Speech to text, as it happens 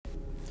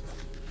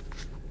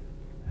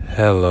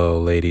Hello,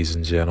 ladies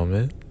and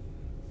gentlemen.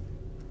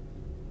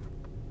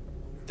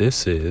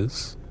 This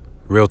is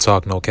Real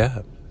Talk No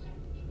Cap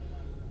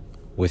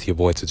with your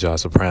boy Tajah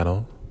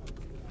Soprano.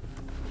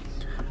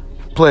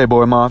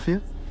 Playboy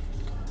Mafia.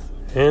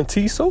 And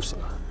T Sosa.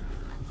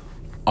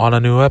 On a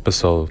new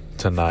episode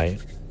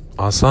tonight,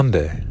 on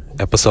Sunday,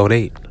 episode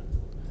 8.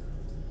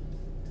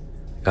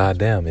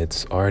 Goddamn,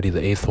 it's already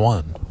the 8th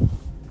one.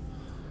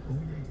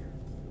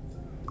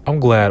 I'm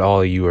glad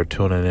all of you are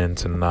tuning in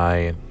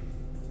tonight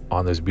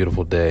on this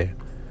beautiful day.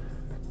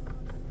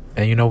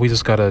 And you know, we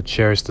just gotta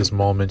cherish this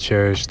moment,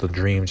 cherish the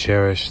dream,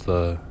 cherish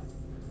the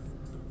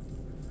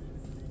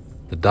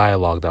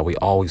dialogue that we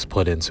always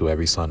put into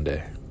every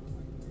Sunday.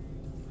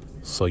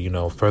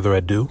 So, further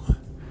ado,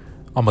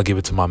 I'm gonna give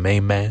it to my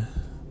main man,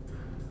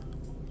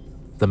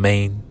 the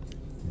main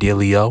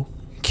dealio,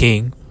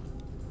 King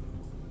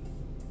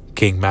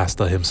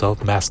Master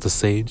himself, Master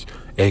Sage,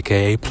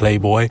 aka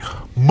Playboy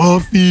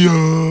Mafia.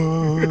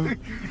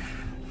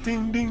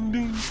 Ding, ding,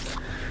 ding.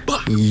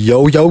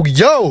 Yo.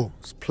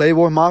 It's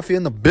Playboy Mafia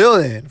in the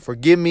building.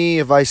 Forgive me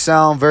if I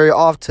sound very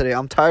off today.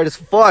 I'm tired as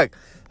fuck.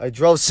 I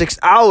drove 6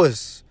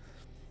 hours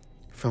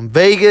from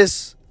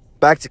Vegas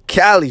back to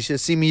Cali. You should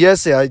see me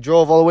yesterday. I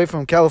drove all the way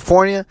from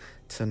California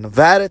to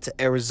Nevada to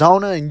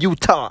Arizona and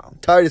Utah. I'm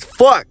tired as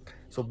fuck.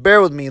 So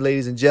bear with me,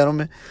 ladies and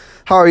gentlemen.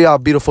 How are y'all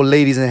beautiful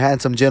ladies and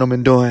handsome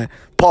gentlemen doing?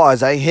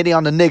 Pause. I ain't hitting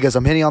on the niggas.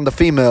 I'm hitting on the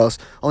females.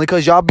 Only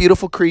because y'all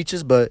beautiful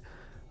creatures, but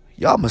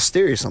y'all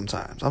mysterious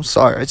sometimes. I'm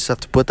sorry. I just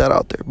have to put that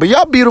out there. But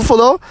y'all beautiful,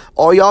 though.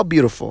 All y'all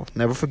beautiful.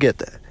 Never forget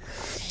that.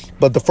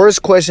 But the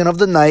first question of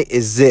the night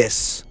is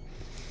this.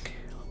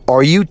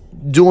 Are you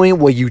doing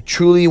what you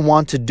truly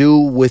want to do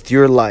with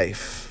your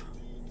life?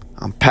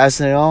 I'm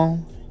passing it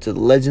on to the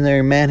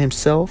legendary man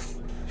himself,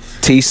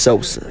 T.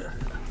 Sosa.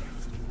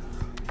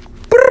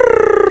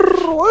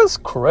 What's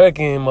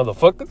cracking,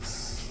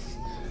 motherfuckers?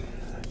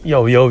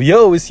 Yo,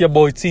 it's your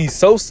boy T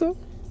Sosa.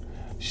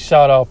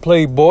 Shout out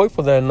Playboy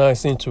for that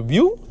nice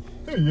interview.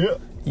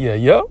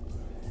 Yeah.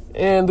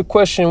 And the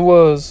question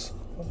was,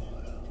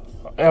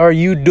 are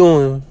you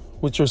doing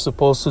what you're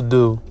supposed to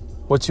do?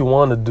 What you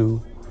want to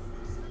do?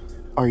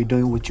 Are you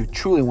doing what you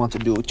truly want to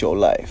do with your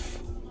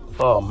life?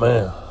 Oh,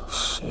 man.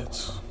 Shit.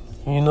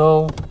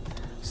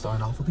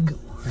 Starting off with a good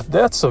one.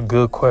 That's a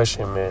good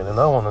question, man. And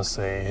I want to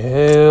say,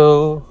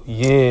 hell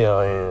yeah,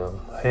 I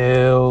am.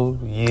 Hell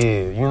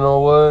yeah. You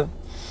know what?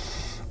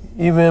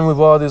 Even with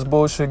all this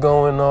bullshit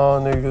going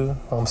on, nigga,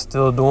 I'm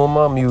still doing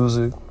my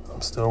music.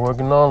 I'm still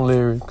working on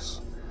lyrics.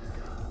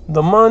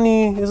 The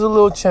money is a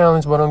little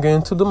challenge, but I'm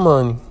getting to the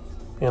money.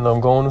 And I'm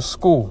going to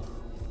school.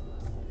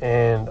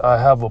 And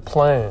I have a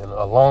plan,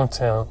 a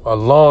long-term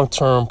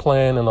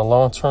plan and a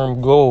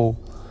long-term goal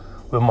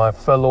with my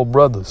fellow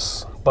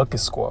brothers, Bucket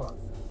Squad.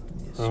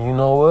 And you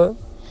know what?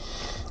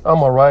 I'm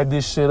going to ride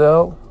this shit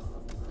out.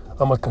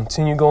 I'm going to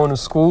continue going to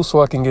school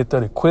so I can get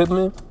that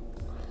equipment.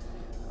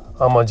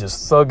 I'm going to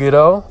just thug it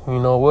out. You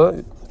know what?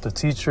 If the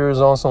teacher is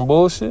on some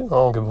bullshit, I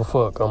don't give a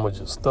fuck. I'm going to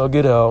just thug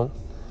it out,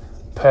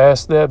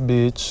 pass that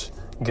bitch,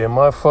 get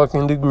my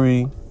fucking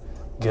degree,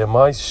 get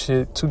my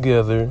shit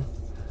together,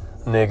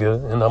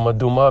 nigga, and I'm going to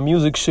do my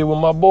music shit with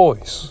my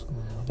boys.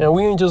 And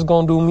we ain't just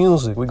going to do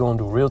music. We going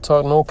to do Real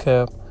Talk No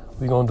Cap.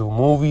 We going to do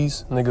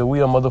movies. Nigga, we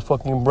a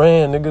motherfucking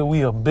brand. Nigga,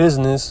 we a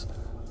business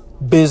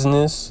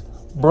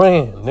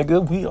brand.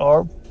 Nigga, we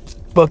are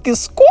Bucket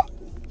Squad.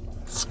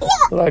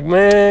 Like,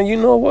 man, you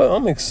know what?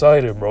 I'm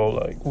excited, bro.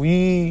 Like,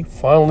 we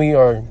finally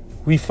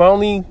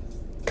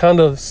kind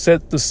of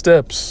set the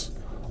steps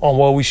on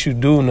what we should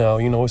do now.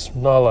 You know, it's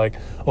not like,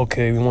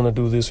 okay, we want to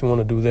do this, we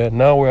want to do that.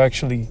 Now we're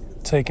actually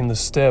taking the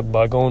step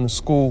by going to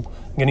school,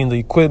 getting the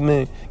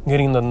equipment,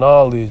 getting the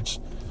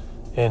knowledge,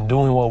 and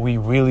doing what we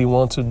really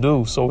want to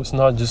do. So it's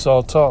not just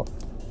all talk.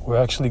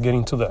 We're actually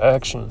getting to the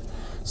action.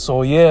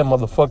 So yeah,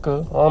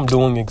 motherfucker, I'm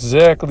doing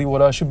exactly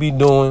what I should be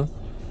doing.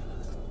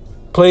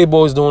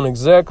 Playboy's doing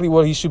exactly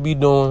what he should be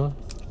doing.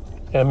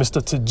 And Mr.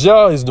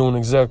 Tajah is doing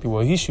exactly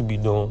what he should be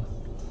doing.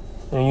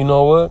 And you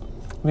know what?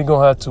 We're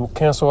going to have to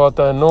cancel out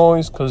that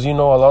noise because, a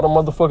lot of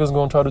motherfuckers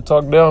going to try to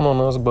talk down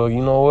on us. But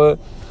you know what?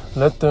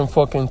 Let them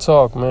fucking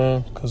talk,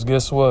 man. Because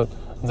guess what?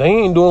 They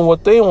ain't doing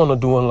what they want to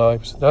do in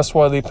life. That's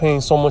why they paying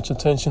so much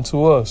attention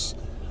to us.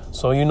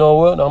 So you know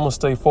what? I'm going to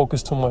stay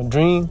focused to my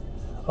dream.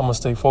 I'm going to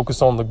stay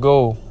focused on the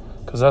goal.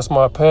 Because that's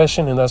my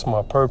passion and that's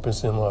my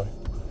purpose in life.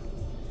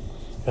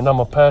 And I'm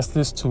going to pass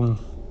this to...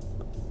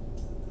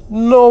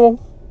 No.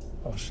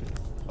 Oh, shit.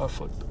 I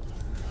fucked up.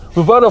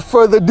 Without a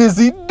further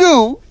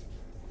ado,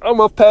 I'm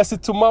going to pass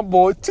it to my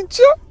boy,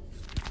 Tajah.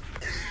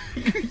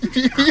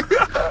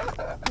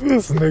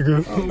 This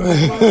nigga.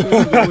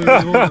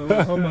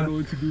 How am I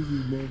going to do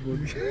this,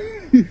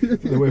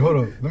 motherfucker? Wait, hold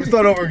on. Let me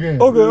start over again.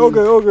 Okay.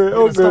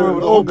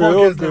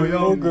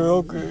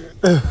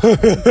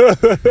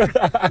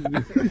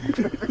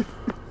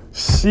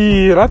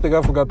 Shit, I think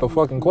I forgot the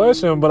fucking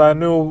question, but I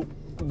knew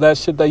that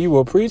shit that you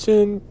were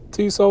preaching,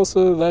 T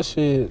Sosa, that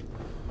shit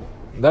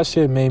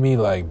made me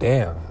like,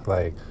 damn,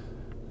 like,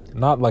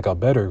 not like a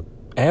better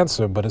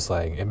answer, but it's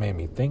like it made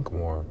me think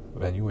more.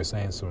 And you were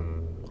saying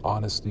some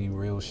honesty,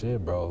 real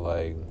shit, bro.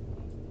 Like,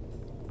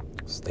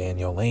 stay in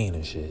your lane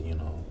and shit, you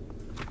know.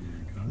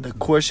 The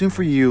question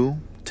for you,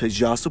 to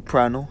Ja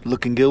Soprano,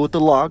 looking good with the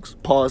locks.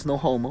 Pause, no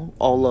homo.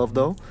 All love,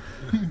 though.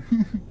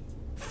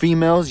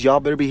 Females, y'all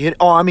better be hitting.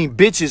 Oh, I mean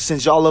bitches,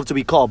 since y'all love to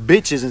be called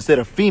bitches instead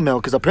of female,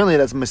 because apparently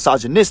that's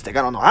misogynistic.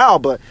 I don't know how,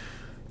 but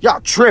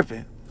y'all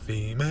tripping.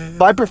 Female.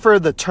 But I prefer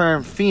the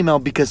term female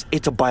because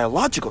it's a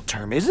biological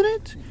term, isn't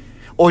it?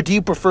 Or do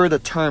you prefer the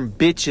term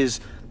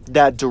bitches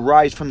that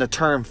derives from the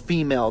term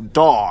female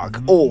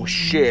dog? Oh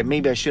shit,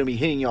 maybe I shouldn't be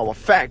hitting y'all with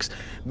facts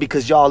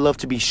because y'all love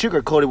to be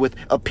sugar-coated with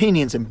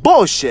opinions and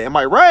bullshit. Am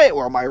I right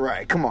or am I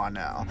right? Come on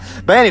now.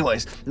 But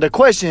anyways, the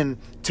question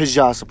to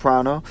Ja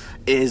Soprano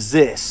is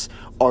this.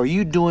 Are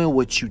you doing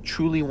what you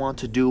truly want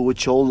to do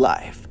with your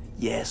life?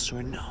 Yes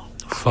or no?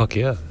 Fuck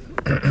yeah.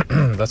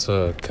 That's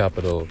a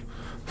capital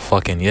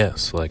fucking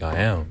yes. Like, I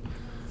am.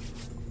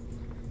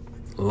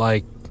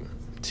 Like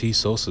T.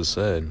 Sosa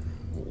said,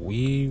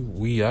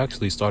 we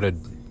actually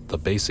started the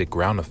basic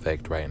ground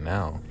effect right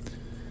now.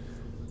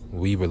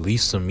 We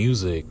released some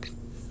music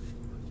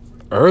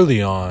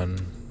early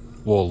on,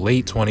 well,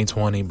 late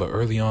 2020, but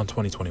early on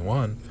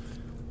 2021.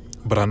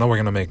 But I know we're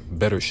gonna make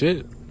better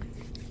shit.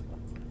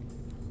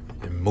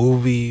 In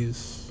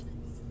movies,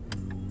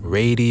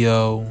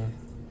 radio,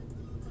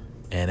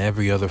 and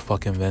every other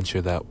fucking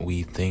venture that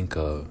we think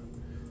of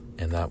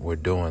and that we're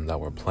doing, that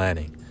we're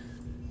planning.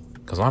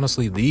 Because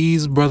honestly,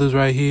 these brothers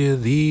right here,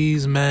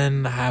 these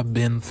men have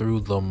been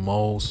through the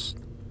most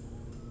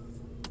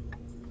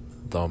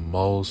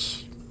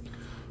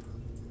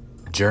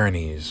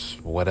journeys,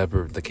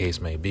 whatever the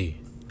case may be,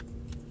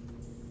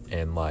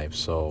 in life.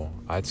 So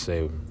I'd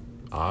say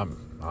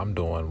I'm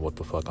doing what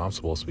the fuck I'm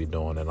supposed to be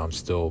doing, and I'm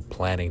still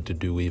planning to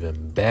do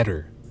even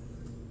better.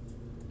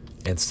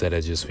 Instead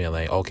of just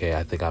feeling like, okay,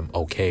 I think I'm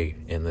okay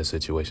in this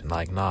situation.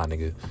 Like, nah,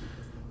 nigga,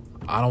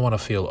 I don't want to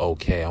feel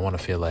okay. I want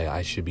to feel like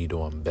I should be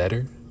doing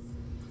better.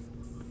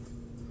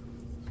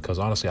 Because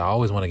honestly, I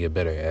always want to get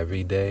better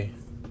every day.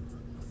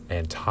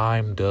 And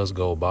time does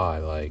go by.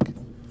 Like,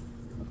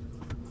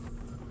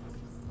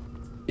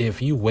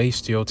 if you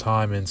waste your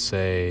time and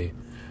say,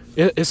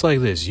 it's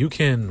like this. You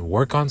can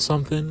work on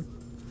something,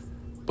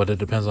 but it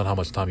depends on how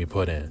much time you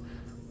put in.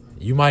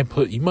 You might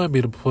be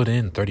able to put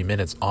in 30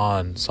 minutes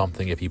on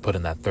something if you put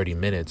in that 30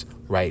 minutes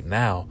right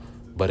now,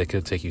 but it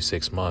could take you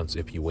 6 months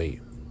if you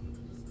wait.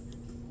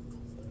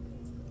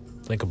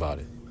 Think about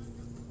it.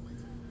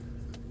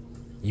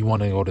 You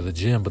want to go to the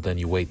gym, but then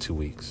you wait 2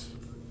 weeks.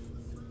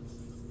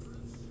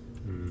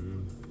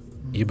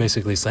 You're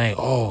basically saying,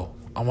 oh,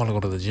 I want to go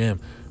to the gym,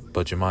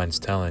 but your mind's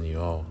telling you,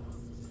 oh,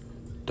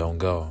 don't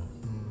go.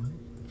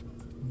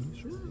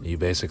 You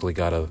basically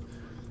got to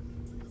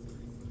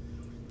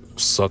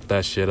suck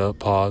that shit up,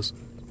 pause,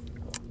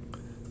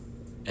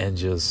 and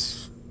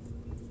just,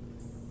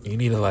 you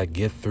need to like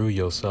get through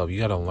yourself. You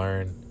got to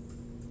learn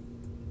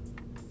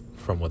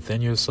from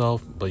within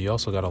yourself, but you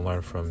also got to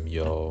learn from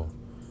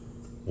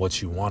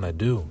what you want to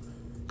do.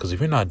 Because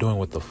if you're not doing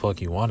what the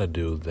fuck you want to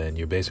do, then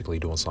you're basically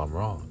doing something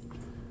wrong.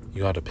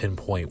 You got to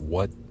pinpoint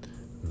what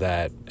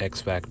that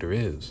X factor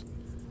is.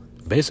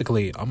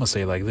 Basically, I'm going to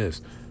say it like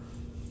this.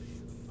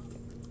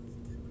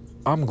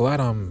 I'm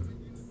glad I'm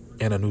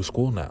in a new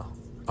school now.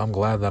 I'm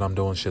glad that I'm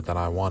doing shit that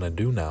I want to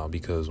do now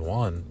because,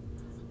 one,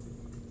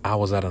 I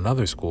was at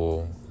another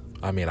school.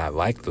 I mean, I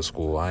liked the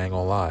school, I ain't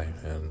gonna lie,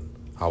 and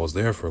I was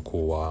there for a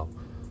cool while.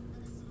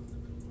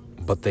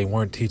 But they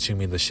weren't teaching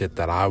me the shit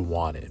that I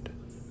wanted.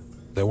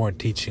 They weren't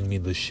teaching me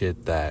the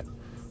shit that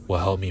will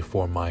help me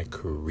for my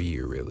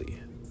career, really.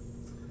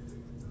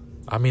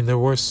 I mean, there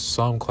were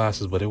some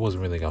classes, but it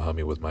wasn't really gonna help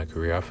me with my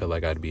career. I feel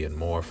like I'd be in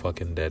more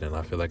fucking debt, and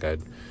I feel like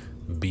I'd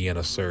be in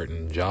a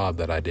certain job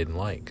that I didn't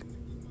like.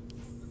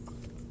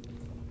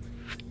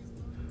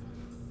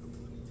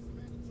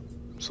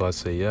 So I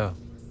say, yeah.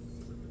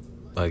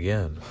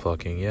 Again,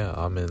 fucking yeah.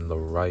 I'm in the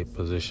right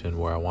position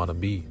where I want to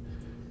be.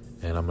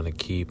 And I'm going to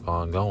keep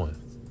on going.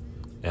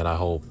 And I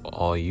hope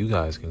all you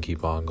guys can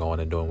keep on going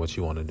and doing what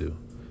you want to do.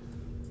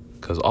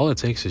 Because all it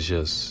takes is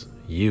just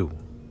you.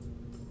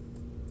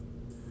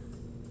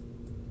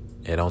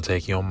 It don't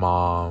take your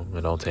mom.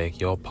 It don't take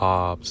your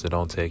pops. It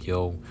don't take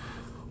your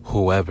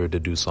whoever to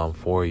do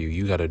something for you.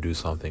 You got to do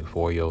something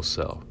for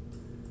yourself.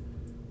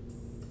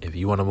 If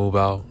you want to move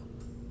out,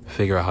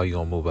 figure out how you're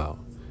going to move out.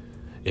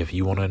 If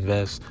you want to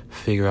invest,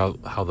 figure out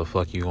how the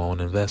fuck you going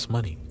to invest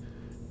money.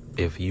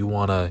 If you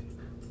want to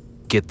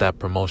get that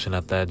promotion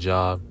at that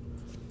job,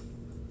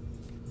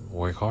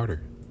 work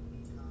harder.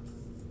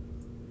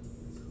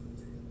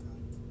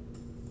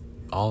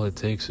 All it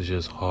takes is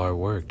just hard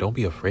work. Don't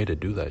be afraid to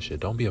do that shit.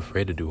 Don't be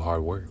afraid to do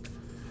hard work.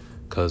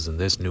 Because in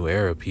this new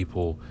era,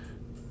 people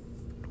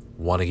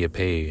want to get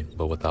paid,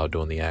 but without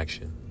doing the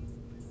action.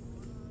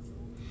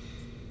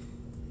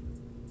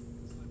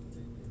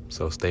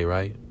 So stay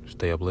right.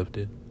 Stay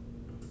uplifted.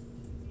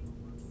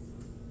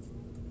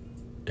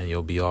 And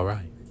you'll be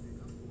alright.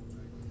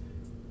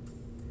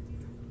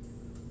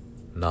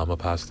 Now I'm going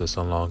to pass this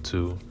along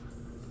to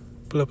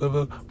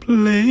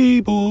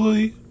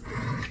Playboy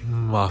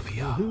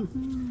Mafia.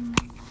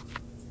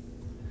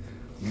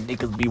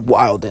 Niggas be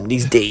wild in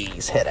these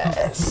days, head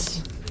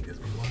ass.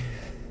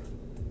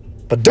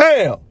 But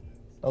damn,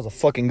 that was a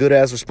fucking good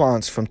ass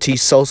response from T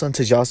Sosa and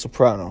Tajah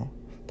Soprano.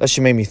 That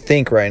shit made me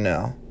think right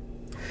now.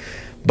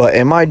 But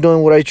am I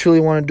doing what I truly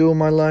want to do in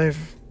my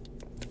life?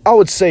 I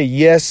would say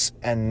yes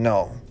and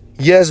no.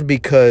 Yes,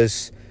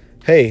 because,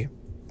 hey,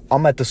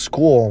 I'm at the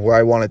school where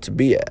I wanted to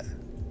be at.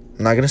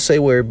 I'm not going to say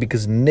where,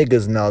 because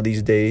niggas now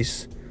these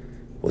days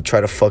will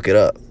try to fuck it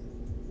up.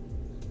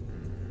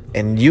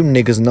 And you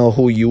niggas know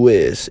who you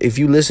is. If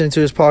you listen to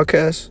this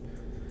podcast,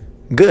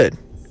 good.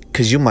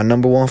 Because you my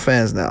number one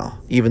fans now.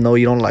 Even though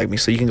you don't like me.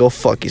 So you can go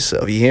fuck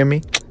yourself. You hear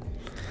me?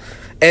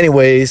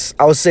 Anyways,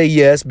 I would say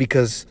yes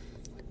because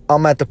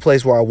I'm at the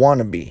place where I want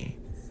to be.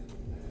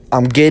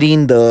 I'm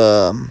getting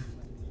the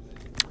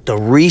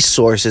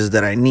resources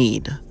that I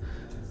need.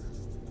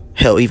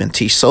 Hell, even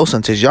T Sosa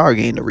and Tajah are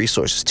getting the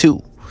resources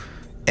too.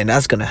 And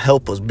that's going to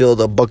help us build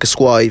up Bucket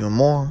Squad even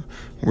more.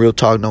 Real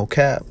talk, no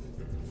cap.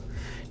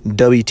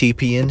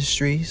 WTP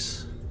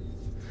Industries.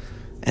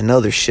 And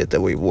other shit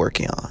that we're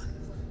working on.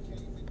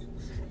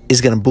 Is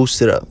going to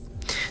boost it up.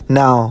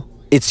 Now,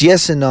 it's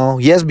yes and no.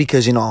 Yes,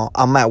 because, you know,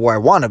 I'm at where I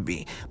want to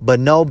be. But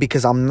no,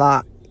 because I'm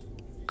not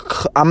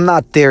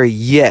there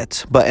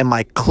yet. But am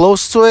I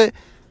close to it?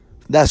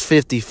 That's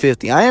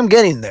 50-50. I am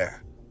getting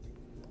there.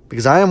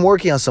 Because I am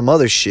working on some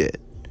other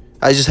shit.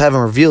 I just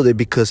haven't revealed it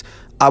because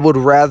I would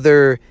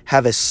rather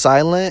have it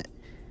silent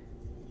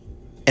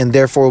and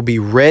therefore be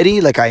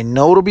ready. Like I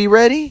know to be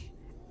ready.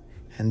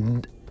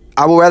 And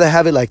I would rather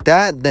have it like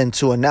that than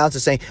to announce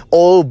it saying,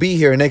 oh, be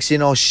here. Next thing you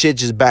know, shit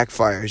just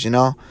backfires, you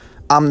know?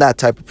 I'm that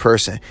type of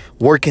person.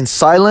 Work in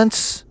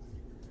silence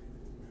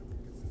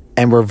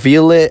and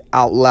reveal it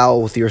out loud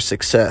with your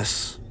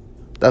success.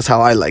 That's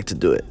how I like to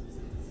do it.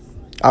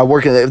 I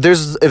work in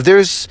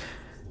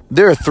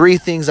there are 3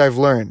 things I've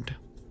learned.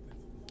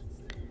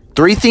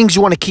 3 things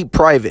you want to keep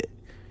private.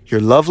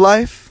 Your love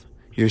life,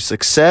 your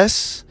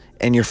success,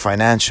 and your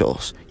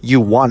financials. You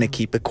want to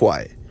keep it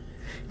quiet.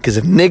 Because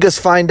if niggas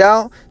find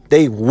out,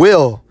 they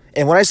will.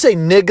 And when I say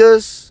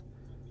niggas,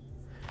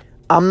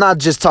 I'm not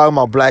just talking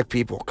about black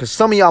people. Because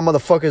some of y'all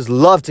motherfuckers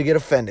love to get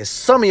offended.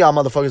 Some of y'all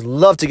motherfuckers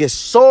love to get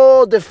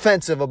so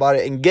defensive about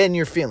it and get in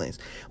your feelings.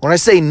 When I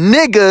say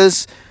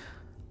niggas,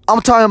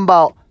 I'm talking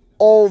about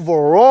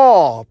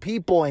overall,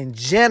 people in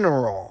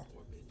general.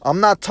 I'm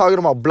not talking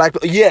about black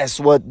people. Yes,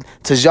 what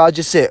Tajah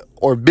just said.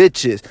 Or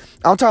bitches.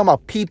 I'm talking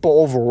about people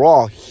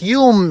overall.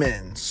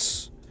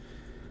 Humans.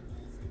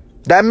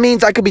 That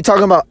means I could be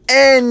talking about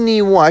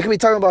anyone. I could be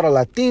talking about a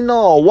Latino,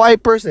 a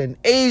white person,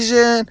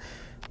 Asian,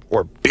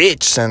 or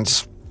bitch,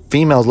 since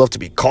females love to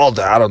be called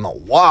that. I don't know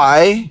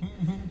why.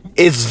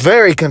 It's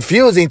very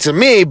confusing to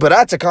me, but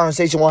that's a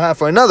conversation we'll have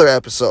for another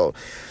episode.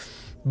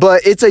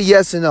 But it's a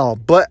yes and no.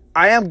 But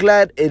I am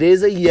glad it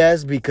is a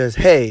yes because,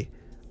 hey,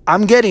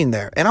 I'm getting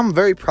there. And I'm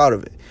very proud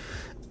of it.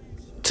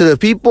 To the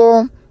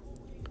people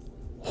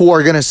who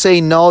are going to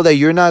say no, that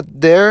you're not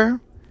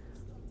there,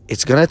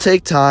 it's going to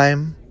take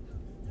time.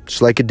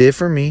 Just like it did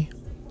for me.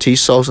 T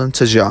Sosa and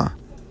Tajah.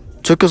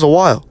 Took us a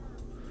while.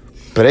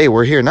 But hey,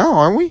 we're here now,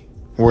 aren't we?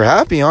 We're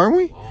happy, aren't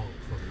we?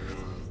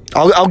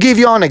 I'll give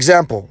you an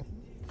example.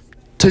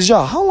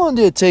 Tajah, how long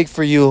did it take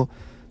for you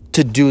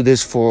to do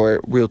this for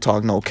Real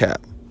Talk No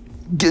Cap?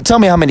 Tell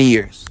me how many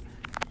years.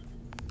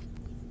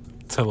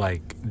 To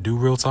like do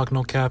Real Talk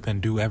No Cap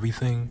and do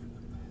everything.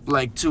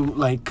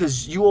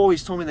 Because you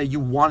always told me that you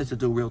wanted to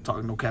do Real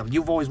Talk No Cap.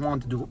 You've always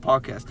wanted to do a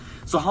podcast.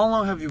 So how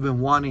long have you been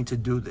wanting to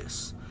do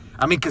this?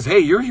 I mean, because, hey,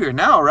 you're here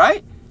now,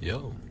 right?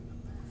 Yo.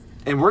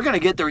 And we're going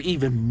to get there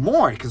even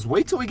more. Because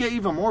wait till we get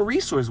even more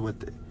resources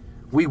with it.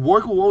 We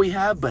work with what we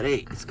have, but,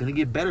 hey, it's going to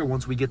get better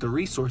once we get the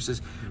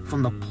resources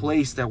from the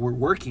place that we're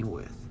working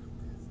with.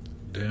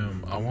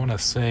 Damn, I want to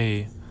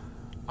say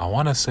it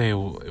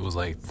was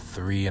like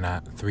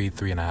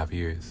 3.5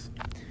 years.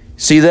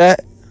 See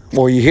that?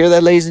 Well, you hear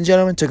that, ladies and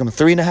gentlemen? It took him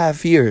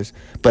 3.5 years.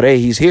 But, hey,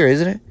 he's here,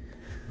 isn't it?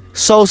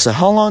 Sosa,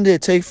 how long did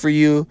it take for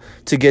you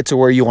to get to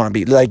where you want to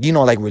be? Like, you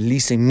know, like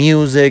releasing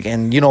music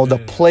and, you know, the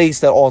place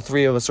that all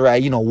 3 of us are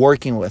at, you know,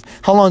 working with.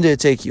 How long did it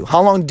take you?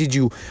 How long did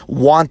you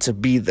want to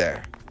be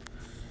there?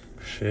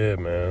 Shit,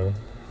 man.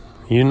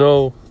 You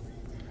know,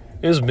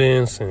 it's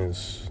been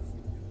since,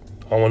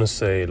 I want to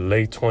say,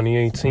 late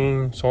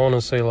 2018. So I want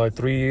to say like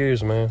 3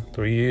 years, man.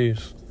 3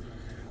 years.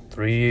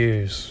 3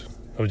 years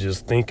of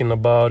just thinking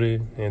about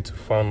it and to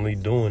finally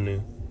doing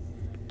it.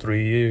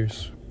 3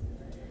 years.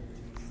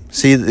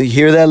 See, you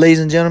hear that, ladies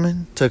and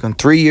gentlemen? Took him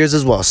 3 years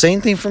as well.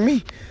 Same thing for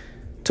me.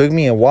 Took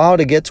me a while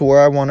to get to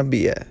where I want to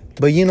be at.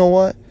 But you know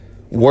what?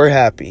 We're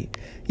happy.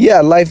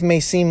 Yeah, life may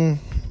seem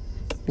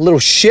a little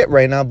shit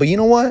right now, but you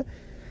know what?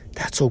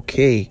 That's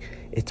okay.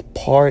 It's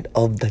part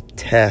of the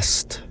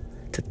test.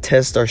 To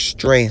test our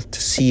strength,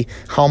 to see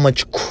how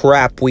much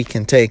crap we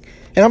can take.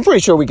 And I'm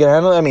pretty sure we can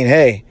handle it. I mean,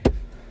 hey,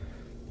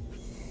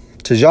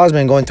 Tajah's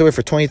been going through it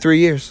for 23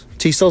 years.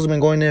 T Soul's been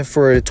going in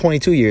for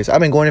 22 years. I've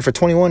been going in for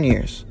 21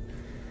 years.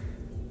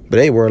 But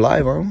hey, we're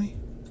alive, aren't we?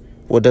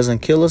 what doesn't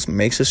kill us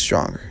makes us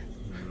stronger.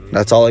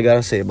 That's all I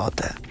gotta say about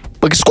that.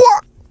 But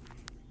squat!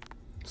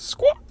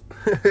 Squat.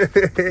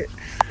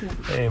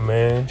 Hey,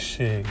 man,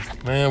 shit.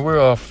 Man,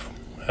 we're off.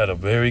 Had a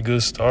very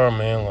good start,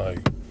 man.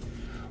 Like,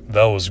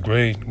 that was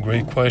great.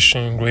 Great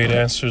question. Great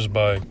answers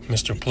by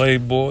Mr.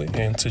 Playboy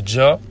and to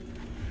Ja.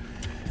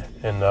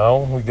 And now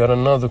we got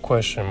another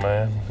question,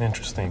 man.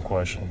 Interesting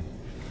question.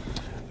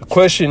 The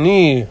question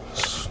is,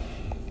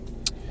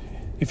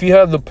 if you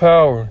had the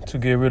power to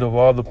get rid of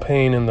all the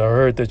pain and the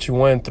hurt that you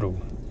went through,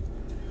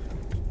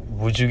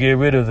 would you get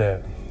rid of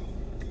that?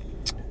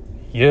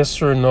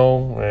 Yes or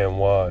no, and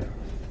why?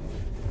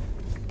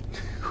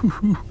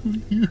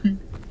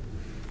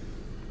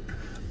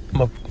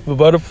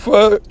 Without a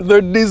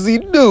further dizzy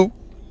do,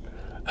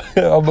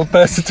 I'm gonna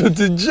pass it to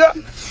the Ja.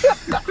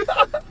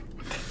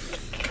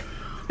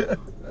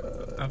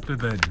 After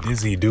that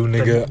dizzy do,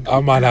 nigga, I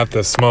might have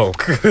to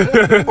smoke.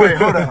 Wait,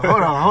 hold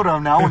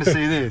on. Now I want to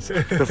say this: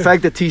 the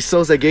fact that T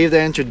Sosa gave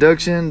that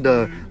introduction,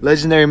 the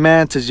legendary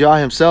man Taja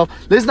himself.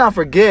 Let's not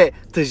forget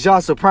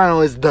Taja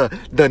Soprano is the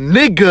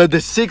nigga, the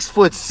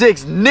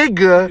 6'6"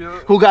 nigga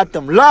who got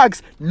them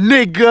locks,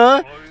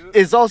 nigga.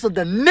 Is also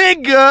the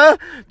nigga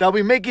that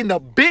be making the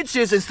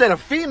bitches instead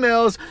of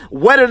females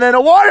wetter than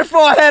a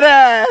waterfall head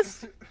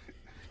ass,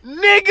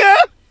 nigga.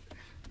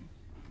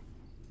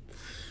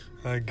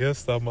 I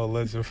guess I'm a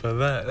legend for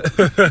that.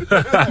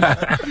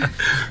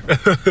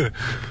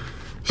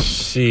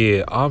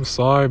 Shit, I'm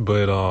sorry,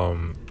 but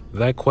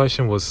that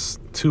question was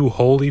too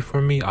holy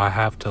for me. I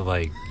have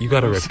to you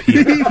gotta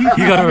repeat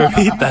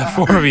that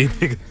for me,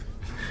 nigga.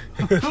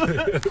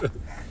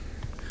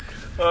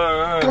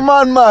 Come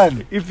on,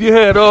 man. If you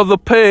had all the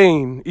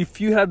pain, if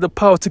you had the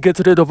power to get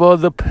rid of all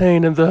the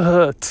pain and the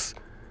hurt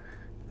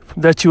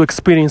that you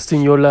experienced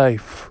in your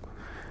life,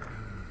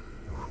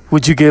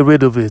 would you get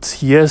rid of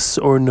it? Yes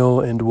or no,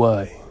 and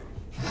why?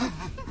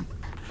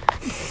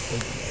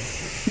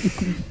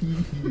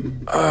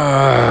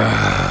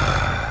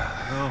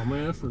 Oh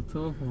man, that's a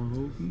tough one,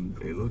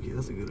 Loki. Hey, Loki,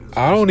 that's a good answer.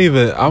 I don't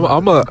even.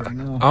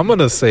 I'm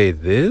gonna say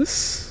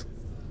this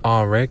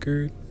on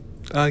record,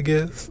 I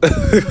guess.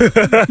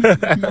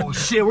 Oh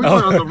shit, we're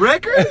going on the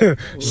record?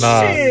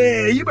 Nah.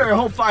 Shit, you better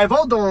hope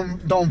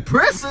 5-0 don't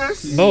press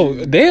us. No,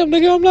 damn,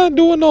 nigga, I'm not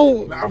doing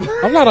no.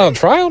 I'm not on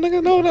trial,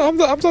 nigga. No, I'm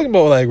talking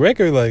about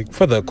record,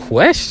 for the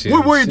question.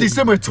 Where were you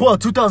December 12,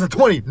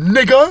 2020,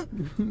 nigga?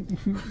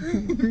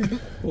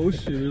 Oh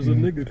shit, there's a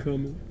nigga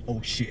coming.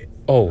 Oh shit.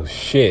 Oh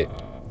shit.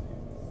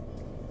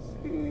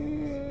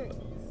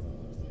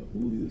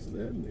 Who is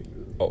that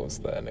nigga? Oh, it's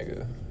that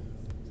nigga.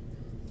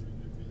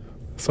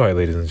 Sorry,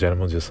 ladies and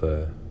gentlemen, just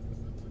a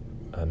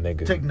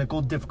nigga.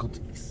 Technical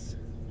difficulties.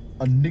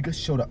 A nigga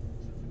showed up.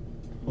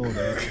 Hold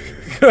up.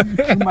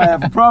 We might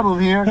have a problem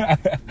here. I'm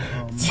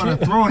about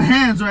to throw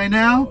hands right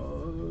now.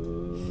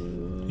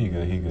 He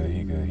good.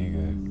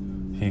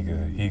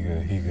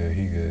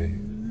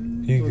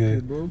 Okay,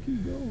 bro,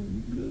 keep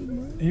going. You good,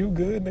 man? You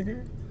good,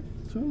 nigga?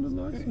 Turn the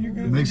lights on. You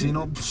good? Next thing you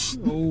know,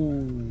 Oh,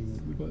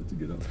 we about to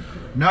get out.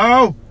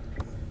 no.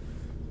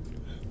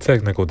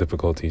 Technical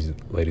difficulties,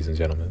 ladies and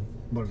gentlemen.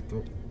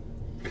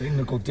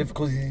 Technical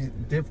difficulties.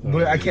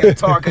 I can't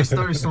talk. I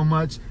stutter so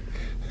much.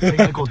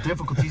 Technical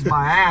difficulties,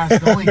 my ass.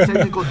 The only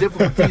technical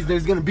difficulties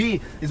there's gonna be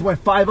is when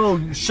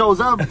 5-0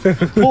 shows up,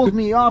 pulls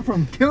me off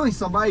from killing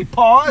somebody.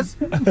 Pause.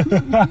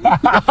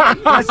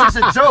 That's just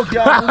a joke,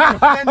 y'all. I'm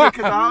offended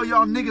because of how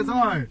y'all niggas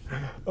are.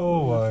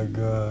 Oh my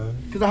god.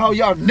 Because of how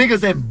y'all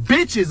niggas and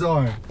bitches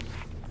are.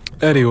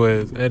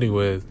 Anyways.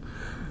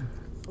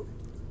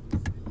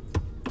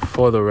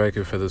 For the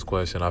record, for this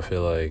question, I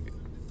feel like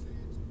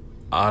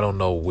I don't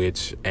know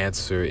which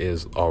answer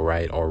is a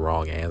right or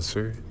wrong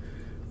answer,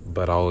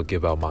 but I'll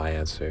give out my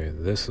answer.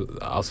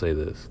 I'll say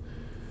this.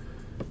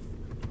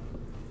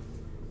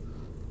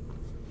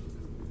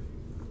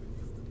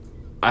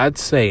 I'd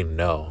say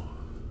no.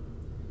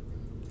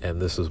 And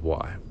this is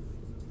why.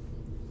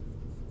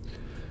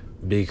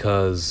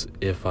 Because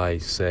if I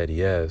said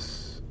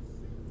yes,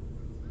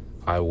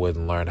 I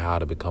wouldn't learn how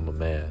to become a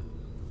man.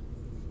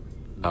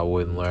 I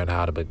wouldn't learn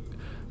how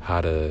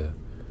to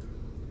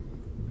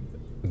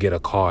get a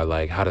car,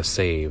 how to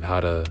save, how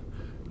to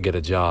get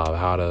a job,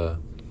 how to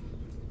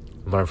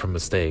learn from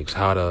mistakes,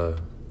 how to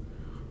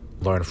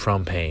learn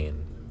from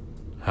pain,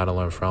 how to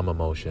learn from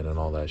emotion and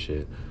all that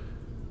shit.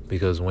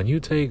 Because when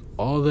you take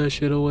all that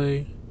shit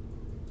away,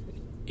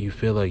 you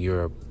feel like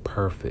you're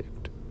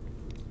perfect.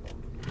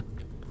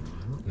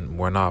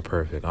 We're not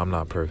perfect. I'm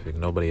not perfect.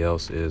 Nobody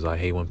else is. I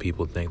hate when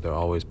people think they're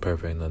always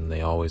perfect and then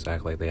they always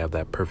act like they have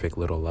that perfect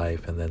little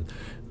life and then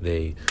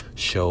they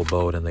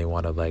showboat and they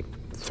want to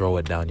throw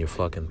it down your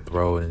fucking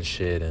throat and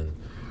shit and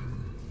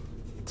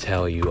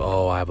tell you,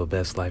 oh, I have a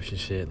best life and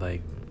shit.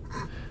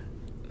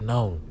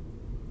 No.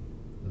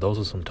 Those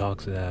are some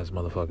toxic ass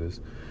motherfuckers.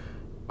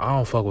 I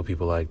don't fuck with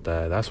people like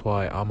that. That's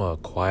why I'm a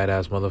quiet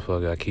ass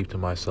motherfucker. I keep to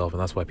myself,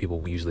 and that's why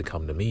people usually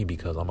come to me,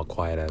 because I'm a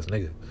quiet ass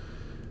nigga.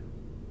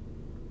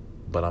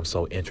 But I'm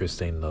so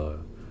interesting to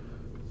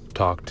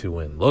talk to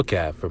and look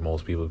at for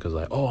most people, because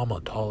oh, I'm a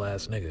tall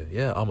ass nigga.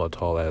 Yeah, I'm a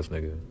tall ass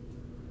nigga.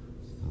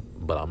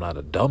 But I'm not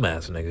a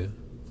dumbass nigga.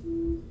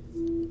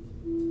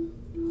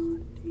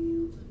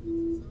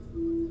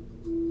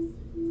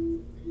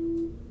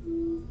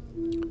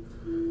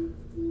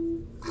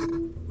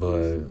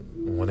 But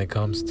when it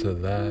comes to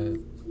that,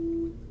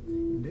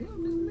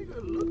 Damn, this nigga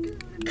looking.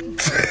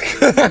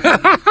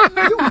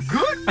 You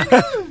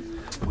good?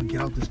 I'm gonna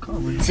get out this car.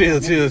 chill.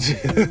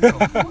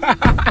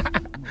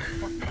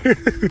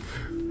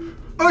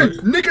 Hey,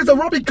 niggas are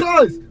robbing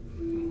cars.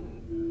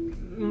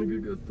 Nigga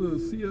got the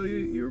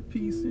CIA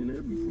earpiece and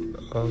everything.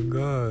 oh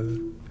god,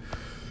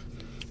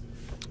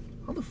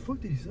 How the fuck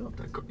did he set up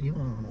that car? You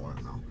don't want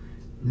to know.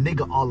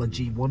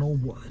 Niggaology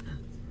 101.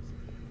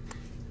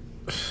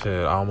 shit,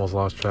 I almost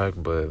lost track.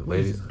 But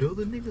ladies, Build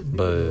a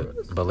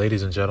nigga. but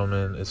ladies and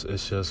gentlemen, it's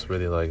just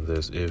really like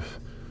this. If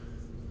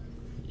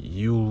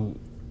you,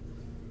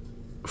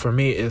 for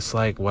me, it's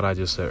like what I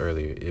just said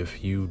earlier.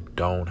 If you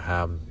don't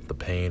have the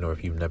pain, or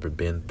if you've never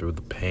been through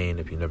the pain,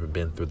 if you've never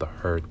been through the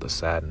hurt, the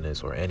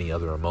sadness, or any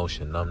other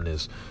emotion,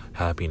 numbness,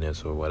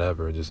 happiness, or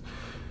whatever, just,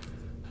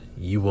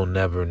 you will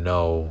never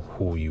know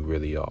who you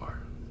really are.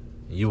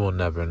 You will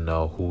never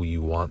know who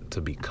you want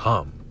to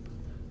become.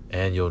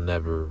 And you'll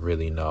never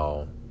really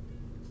know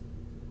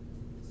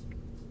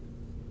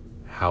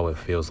how it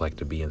feels like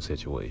to be in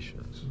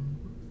situations.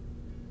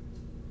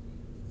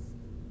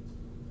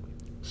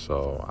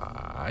 So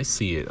I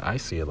see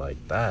it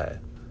like that.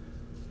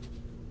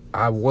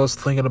 I was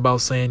thinking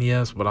about saying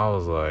yes, but I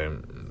was like,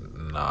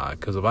 nah,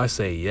 because if I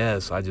say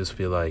yes, I just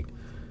feel like,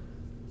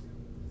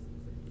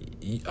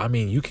 I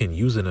mean, you can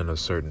use it in a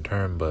certain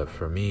term, but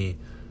for me,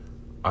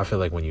 I feel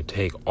like when you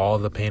take all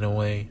the pain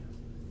away,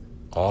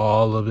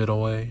 all of it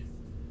away,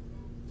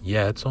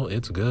 yeah,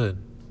 it's good,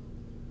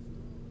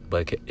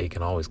 but it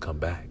can always come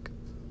back.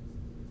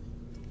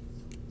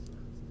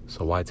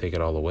 So why take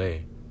it all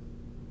away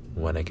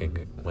when it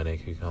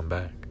can come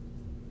back?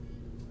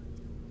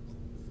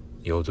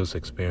 You'll just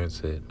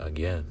experience it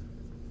again.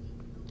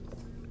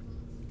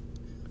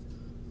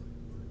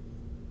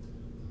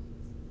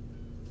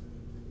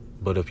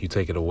 But if you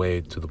take it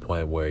away to the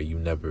point where you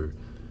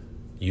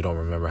don't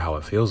remember how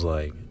it feels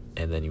like,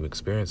 and then you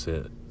experience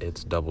it,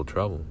 it's double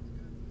trouble.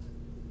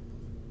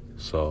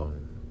 So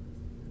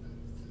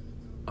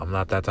I'm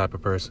not that type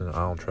of person.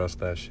 I don't trust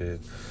that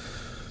shit.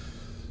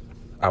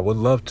 I would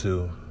love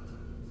to,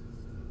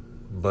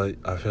 but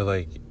I feel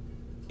like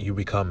you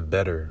become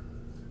better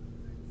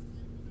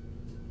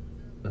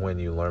when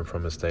you learn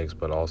from mistakes,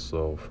 but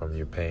also from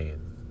your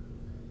pain.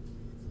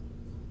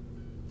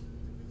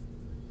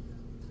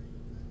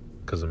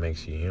 Because it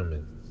makes you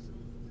human.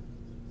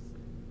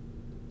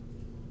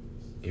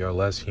 You're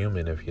less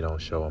human if you don't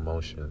show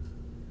emotion.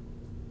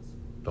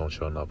 Don't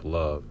show enough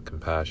love,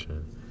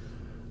 compassion.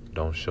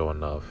 Don't show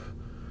enough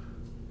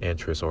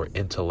interest or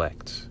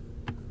intellect.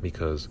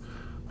 Because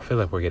I feel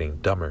like we're getting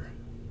dumber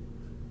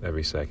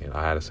every second.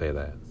 I had to say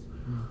that.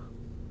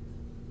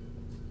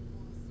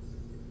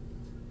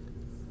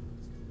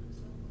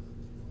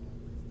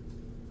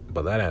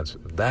 But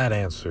that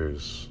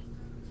answers,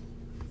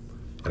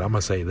 and I'm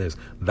going to say this,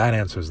 that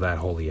answers that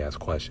holy ass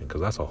question, because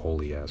that's a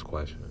holy ass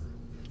question.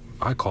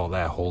 I call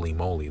that holy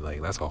moly.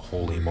 Like, that's a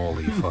holy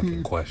moly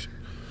fucking question.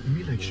 You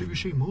mean like Sugar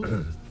Shea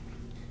Moody?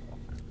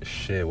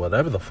 Shit,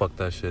 whatever the fuck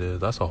that shit is,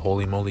 that's a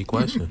holy moly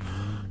question.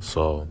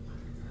 So,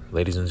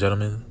 ladies and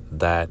gentlemen,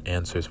 that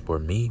answers for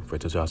me, for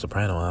Tijal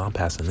Soprano, and I'm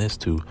passing this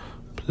to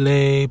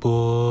Playboy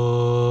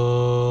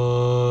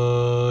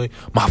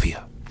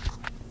Mafia.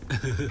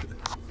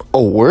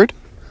 Oh, word?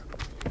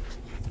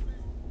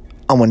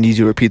 I'm gonna need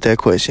you to repeat that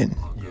question.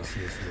 Yes.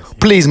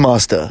 Please,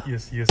 master.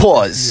 Yes.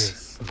 Pause.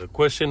 Yes. The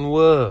question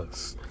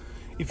was,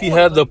 if you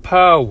had the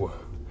power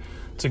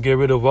to get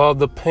rid of all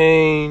the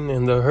pain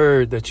and the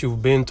hurt that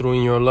you've been through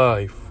in your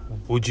life,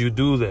 would you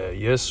do that?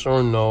 Yes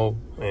or no,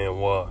 and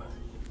why?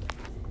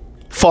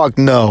 Fuck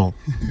no.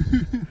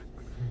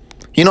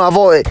 You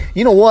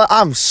know what?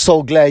 I'm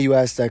so glad you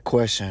asked that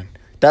question.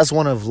 That's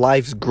one of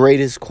life's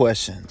greatest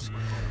questions.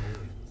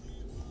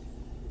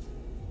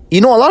 You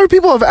know, a lot of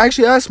people have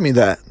actually asked me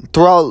that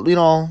throughout,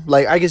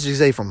 like, I guess you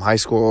say from high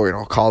school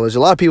or, college.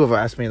 A lot of people have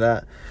asked me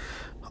that.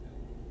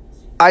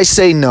 I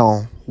say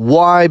no.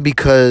 Why?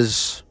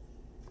 Because,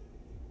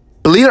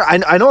 believe it,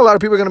 I know a lot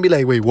of people are going to be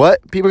like, wait,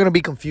 what? People are going to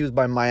be confused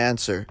by my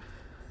answer.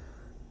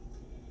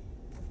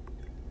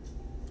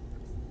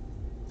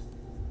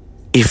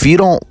 If you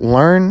don't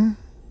learn,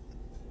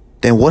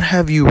 then where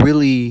have you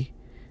really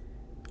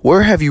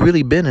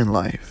been in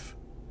life?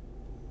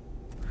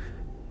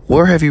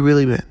 Where have you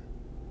really been?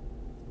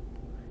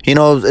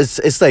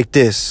 It's like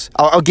this.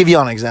 I'll give you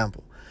an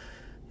example.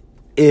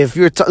 If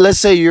you're, let's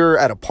say you're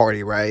at a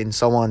party, right? And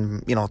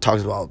someone,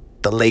 talks about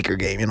the Laker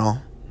game,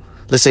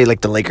 Let's say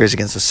like the Lakers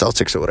against the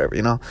Celtics or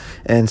whatever,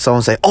 And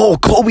someone say, oh,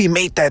 Kobe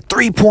made that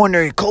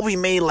 3-pointer. Kobe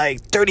made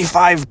like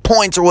 35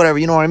 points or whatever,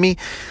 you know what I mean?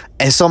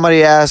 And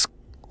somebody asks,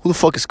 who the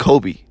fuck is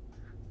Kobe?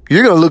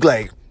 You're going to look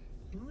like,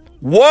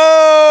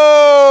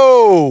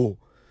 whoa!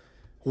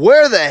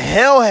 Where the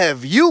hell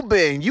have you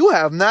been? You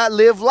have not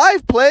lived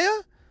life, player.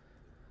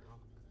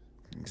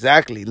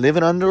 Exactly.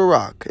 Living under a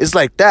rock. It's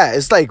like that.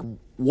 It's like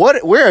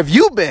where have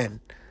you been?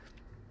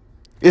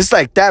 It's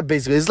like that,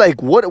 basically. It's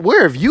like,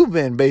 where have you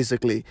been,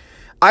 basically?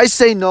 I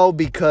say no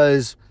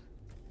because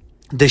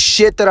the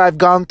shit that I've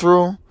gone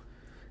through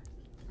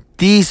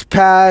these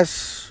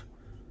past,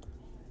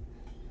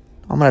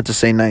 I'm going to have to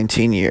say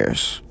 19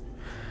 years.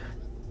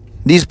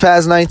 These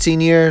past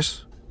 19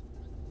 years,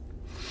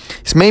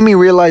 it's made me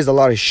realize a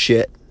lot of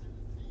shit.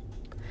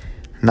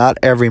 Not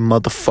every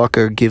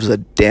motherfucker gives a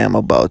damn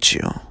about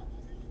you.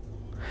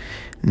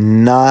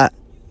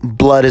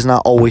 Blood is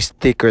not always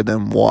thicker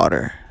than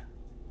water.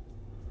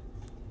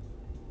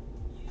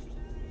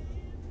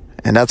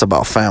 And that's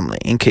about family,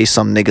 in case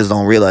some niggas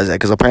don't realize that.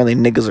 Because apparently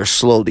niggas are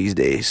slow these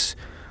days.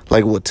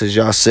 Like what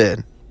Taja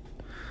said.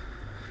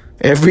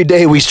 Every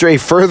day we stray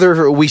further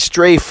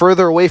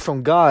away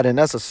from God. And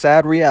that's a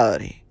sad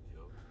reality.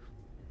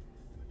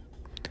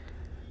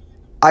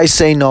 I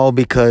say no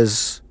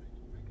because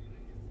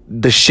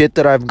the shit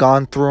that I've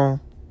gone through,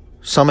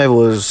 some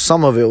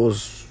of it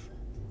was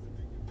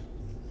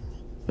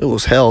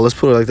hell. Let's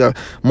put it like that.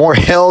 More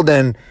hell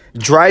than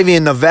driving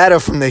in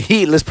Nevada from the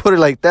heat. Let's put it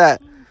like that.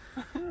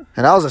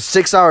 And that was a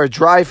 6-hour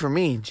drive for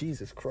me.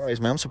 Jesus Christ,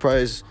 man. I'm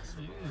surprised.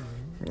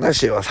 That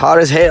shit was hot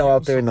as hell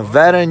out there in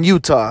Nevada and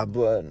Utah.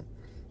 But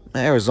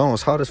man, Arizona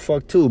was hot as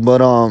fuck too. But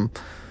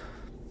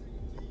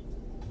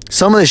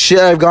some of the shit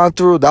I've gone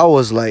through, that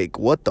was like,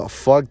 what the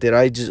fuck did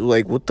I just,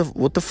 like, what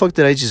the fuck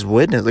did I just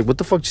witness? Like, what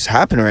the fuck just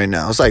happened right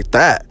now? It's like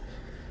that.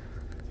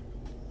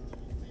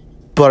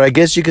 But I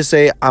guess you could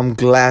say I'm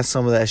glad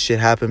some of that shit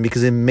happened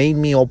because it made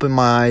me open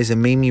my eyes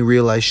and made me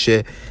realize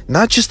shit,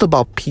 not just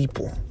about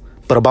people,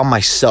 but about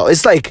myself.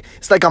 It's like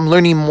I'm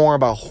learning more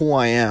about who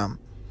I am.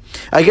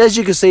 I guess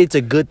you could say it's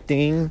a good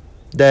thing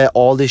that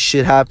all this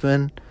shit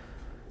happened,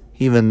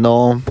 even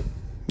though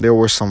there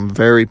were some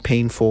very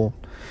painful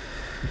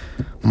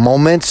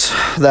moments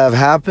that have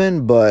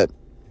happened. But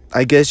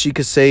I guess you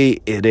could say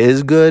it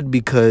is good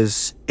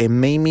because it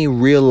made me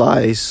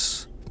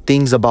realize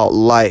things about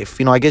life.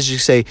 You know, I guess you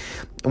could say,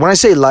 when I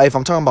say life,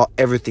 I'm talking about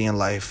everything in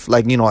life.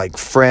 Like, you know, like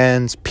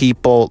friends,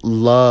 people,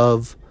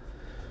 love,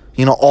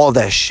 you know, all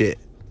that shit.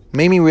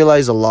 Made me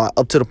realize a lot,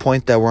 up to the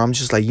point that where I'm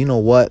just like, you know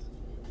what?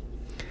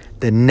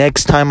 The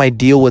next time I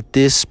deal with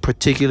this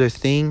particular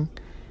thing,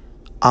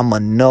 I'ma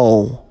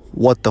know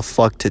what the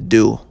fuck to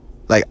do.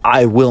 Like,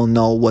 I will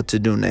know what to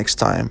do next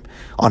time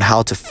on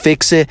how to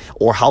fix it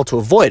or how to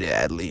avoid it,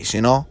 at least,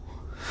 you know?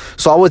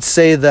 So I would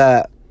say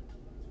that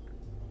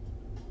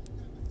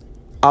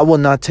I will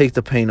not take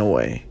the pain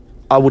away.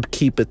 I would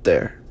keep it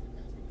there.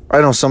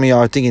 I know some of y'all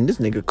are thinking, this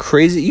nigga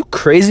crazy. You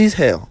crazy as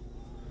hell.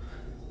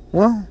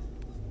 Well,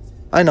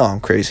 I know I'm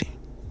crazy.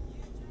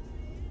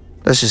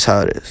 That's just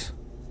how it is.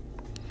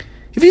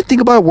 If you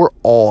think about it, we're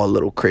all a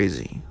little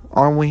crazy,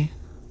 aren't we?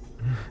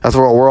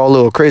 After all, we're all a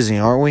little crazy,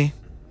 aren't we?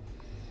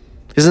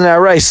 Isn't that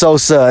right,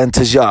 Sosa and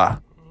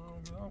Taja?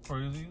 I'm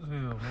crazy as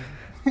hell,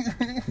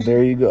 man.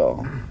 There you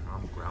go.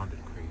 I'm grounded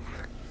crazy.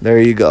 There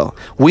you go.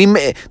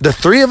 The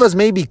three of us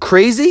may be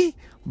crazy,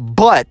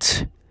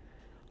 but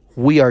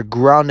we are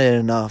grounded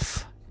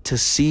enough to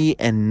see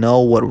and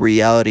know what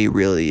reality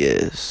really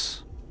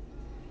is.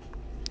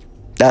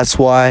 That's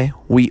why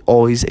we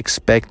always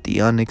expect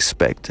the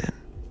unexpected.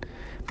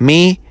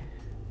 Me,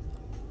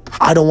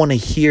 I don't want to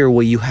hear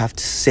what you have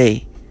to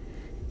say.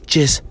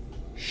 Just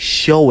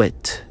show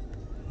it.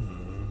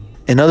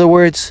 In other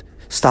words,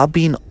 stop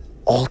being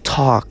all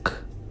talk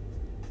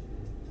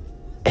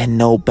and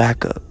no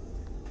backup.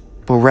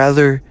 But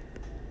rather,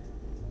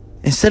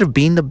 instead of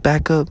being the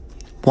backup,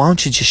 why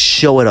don't you just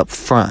show it up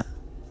front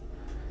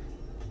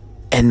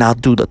and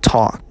not do the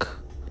talk?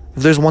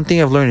 If there's one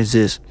thing I've learned is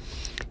this.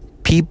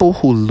 People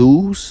who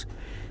lose,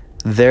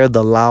 they're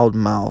the loud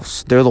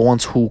mouths. They're the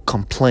ones who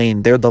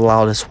complain. They're the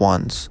loudest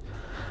ones.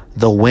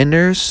 The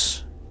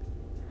winners,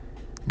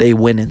 they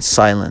win in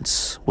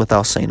silence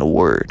without saying a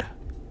word.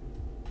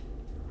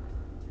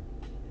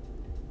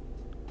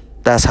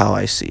 That's how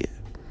I see it.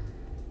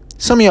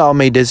 Some of y'all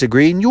may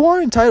disagree, and you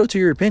are entitled to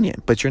your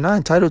opinion, but you're not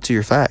entitled to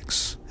your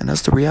facts. And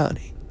that's the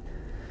reality.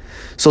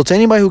 So to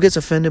anybody who gets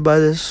offended by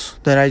this,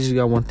 then I just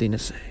got one thing to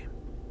say.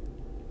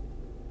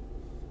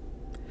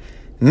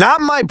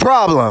 Not my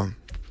problem.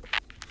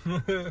 Man,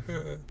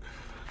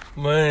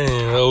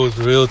 that was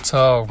real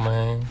talk,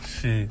 man.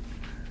 Shit.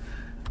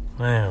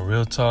 Man,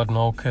 real talk,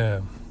 no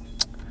cap.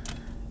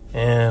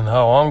 And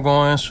how I'm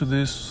going to answer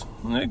this,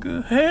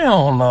 nigga,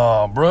 hell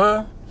nah,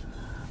 bruh.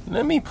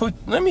 Let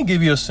me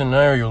give you a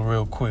scenario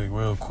real quick.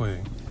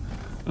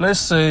 Let's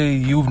say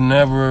you've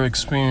never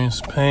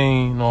experienced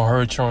pain or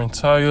hurt your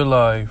entire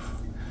life.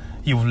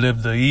 You've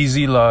lived the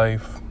easy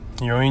life.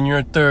 You're in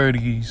your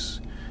 30s.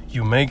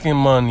 You making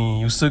money.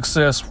 You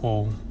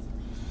successful.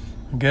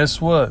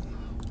 Guess what?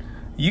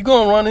 You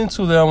gonna run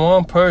into that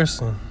one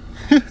person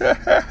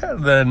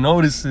that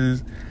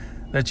notices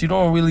that you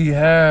don't really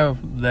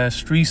have that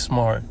street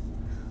smart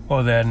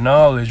or that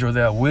knowledge or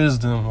that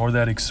wisdom or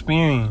that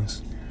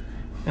experience.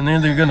 And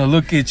then they're gonna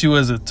look at you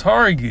as a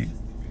target.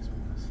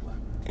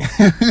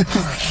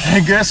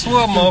 And guess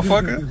what,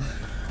 motherfucker?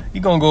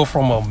 You gonna go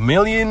from a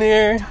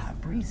millionaire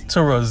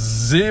to a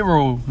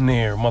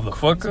zero-naire,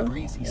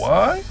 motherfucker.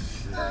 Why?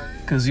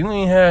 Because you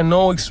ain't had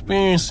no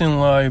experience in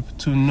life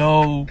to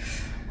know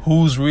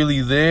who's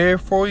really there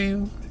for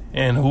you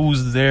and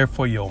who's there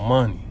for your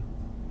money.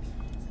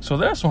 So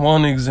that's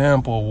one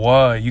example of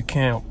why you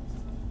can't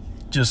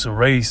just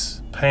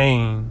erase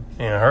pain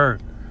and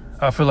hurt.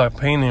 I feel like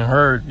pain and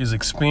hurt is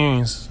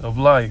experience of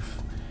life.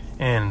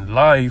 And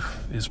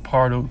life is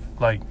part of,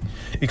 like,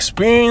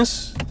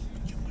 experience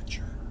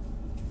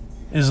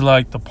is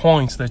like the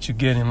points that you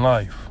get in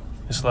life.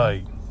 It's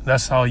like,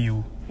 that's how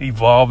you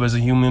evolve as a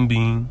human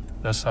being.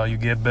 That's how you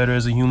get better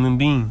as a human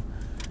being.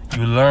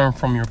 You learn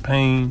from your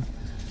pain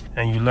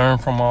and you learn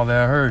from all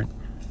that hurt.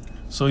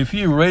 So if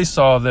you erase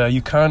all that,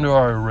 you kind of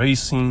are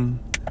erasing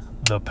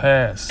the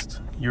past.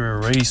 You're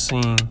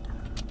erasing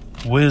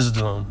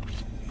wisdom.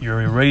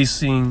 You're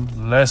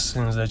erasing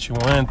lessons that you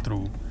went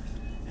through.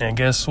 And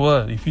guess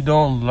what? If you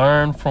don't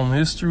learn from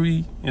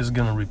history, it's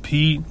going to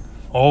repeat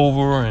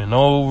over and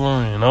over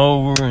and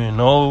over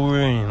and over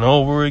and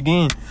over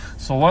again.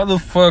 So why the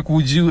fuck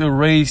would you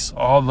erase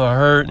all the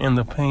hurt and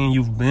the pain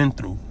you've been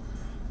through?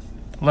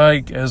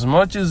 Like, as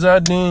much as I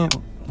didn't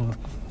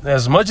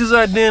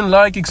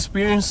like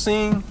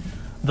experiencing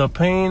the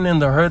pain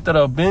and the hurt that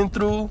I've been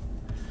through,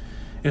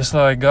 it's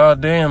like,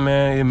 goddamn,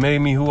 man, it made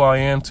me who I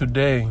am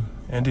today.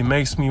 And it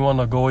makes me want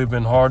to go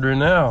even harder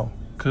now.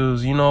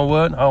 Because, you know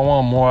what? I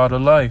want more out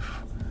of life.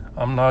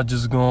 I'm not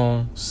just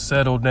going to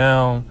settle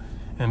down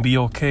and be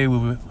okay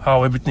with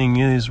how everything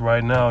is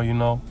right now, you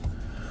know?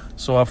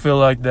 So I feel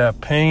like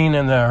that pain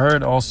and that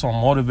hurt also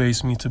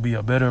motivates me to be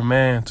a better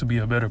man, to be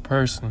a better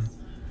person.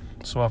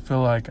 So I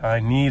feel like I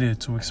needed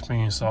to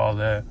experience all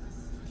that,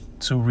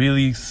 to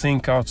really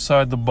think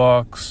outside the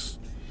box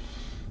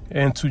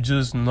and to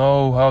just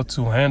know how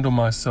to handle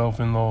myself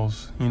in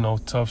those, you know,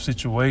 tough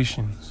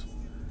situations.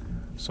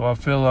 So I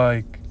feel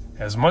like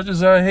as much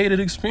as I hated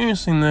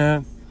experiencing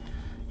that,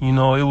 you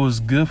know, it was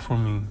good for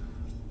me.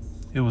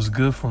 It was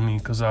good for me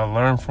because I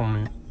learned from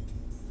it.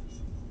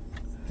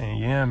 And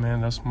yeah,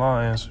 man, that's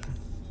my answer.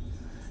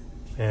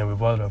 And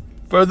without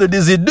further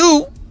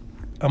ado,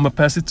 I'm going to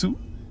pass it to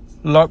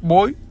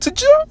Lockboy to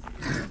Joe.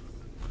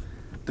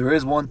 There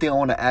is one thing I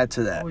want to add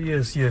to that. Oh,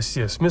 yes,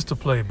 Mr.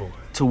 Playboy.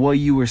 To what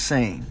you were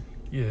saying.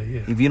 Yeah.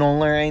 If you don't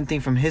learn anything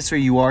from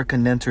history, you are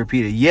condemned to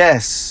repeat it.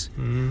 Yes.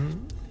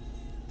 Mm-hmm.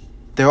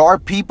 There are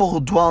people who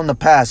dwell in the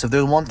past. If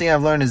there's one thing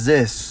I've learned is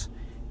this.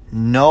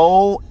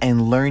 Know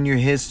and learn your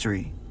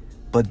history,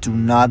 but do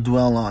not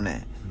dwell on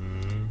it.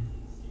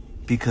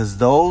 Because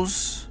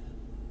those,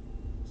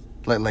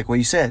 like what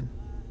you said,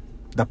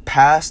 the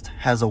past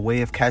has a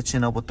way of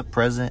catching up with the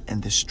present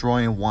and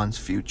destroying one's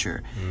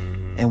future.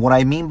 And what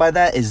I mean by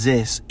that is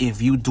this.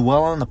 If you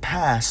dwell on the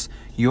past,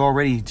 you're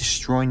already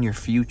destroying your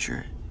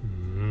future.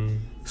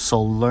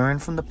 So learn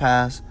from the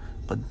past,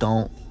 but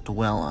don't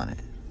dwell on it.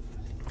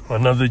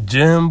 Another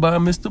gem by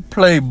Mr.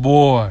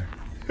 Playboy.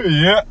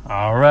 Yeah.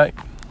 All right.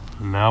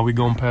 Now we're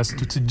going to pass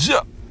it to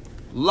Joe.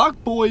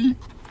 Lockboy.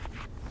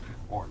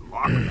 Or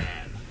Lockman.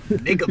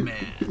 Nigga man.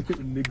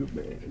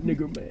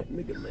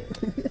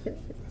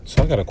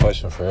 So I got a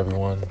question for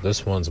everyone.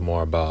 This one's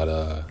more about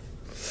I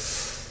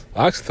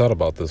actually thought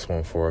about this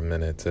one for a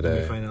minute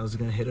today. Find out who's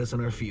gonna hit us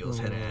on our feels,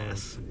 head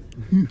ass.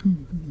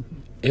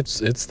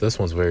 It's this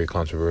one's very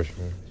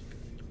controversial.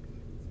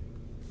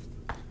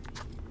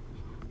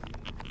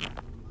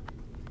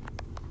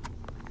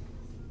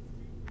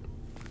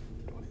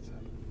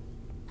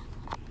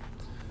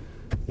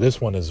 This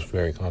one is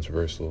very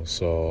controversial.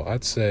 So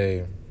I'd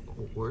say,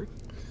 Word?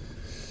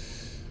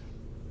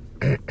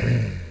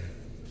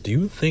 do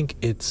you think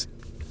it's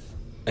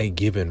a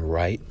given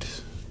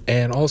right?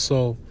 And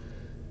also,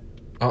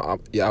 I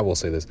will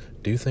say this.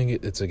 Do you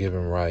think it's a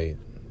given right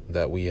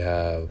that we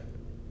have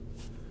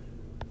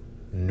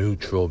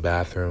neutral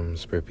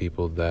bathrooms for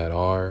people that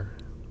are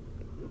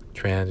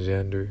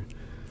transgender?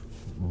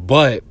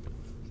 But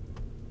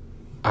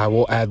I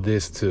will add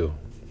this too.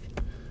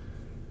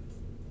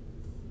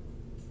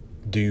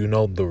 Do you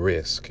know the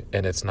risk?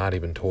 And it's not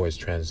even towards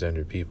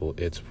transgender people.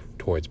 It's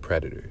towards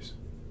predators.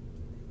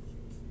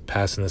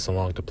 Passing this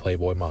along to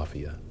Playboy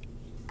Mafia.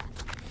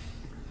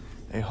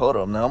 Hey, hold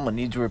up now. I'm gonna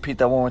need you to repeat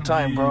that one more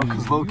time, bro.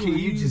 Because low-key,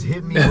 you just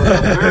hit me with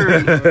a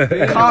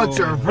very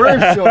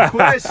controversial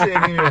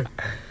question here.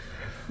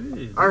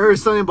 I heard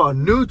something about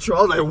neutral.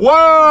 I was like,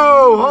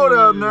 whoa, hold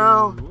up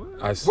now.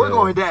 We're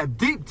going that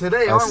deep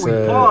today, aren't we?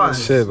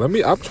 Pause. Shit,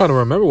 I'm trying to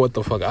remember what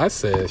the fuck I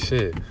said.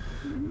 Shit.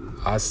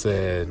 I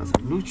said...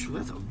 Neutral.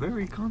 That's a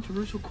very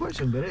controversial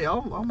question, but hey,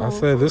 I'm I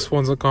said this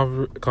one's a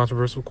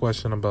controversial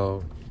question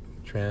about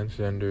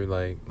transgender,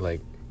 like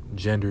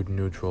gendered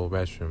neutral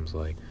restrooms.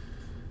 Like,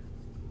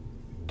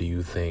 do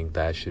you think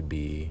that should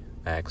be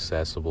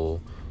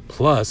accessible?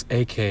 Plus,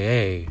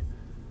 AKA,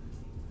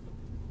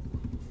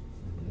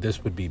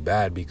 this would be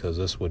bad because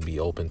this would be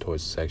open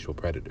towards sexual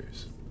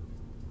predators.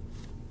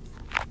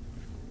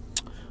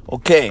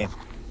 Okay.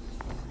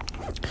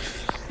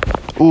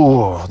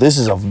 Ooh, this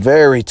is a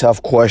very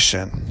tough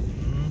question.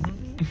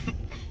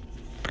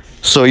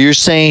 So you're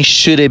saying,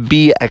 should it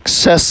be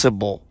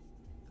accessible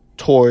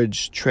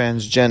towards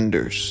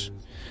transgenders?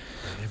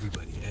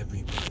 Everybody.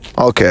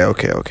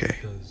 Okay.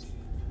 Because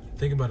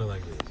think about it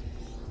like this: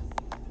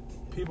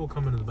 people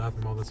come into the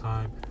bathroom all the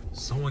time.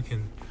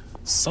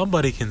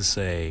 Somebody can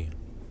say,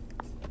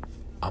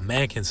 a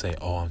man can say,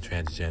 "Oh, I'm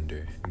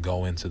transgender."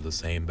 Go into the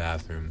same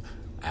bathroom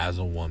as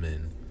a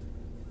woman.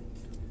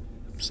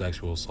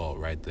 Sexual assault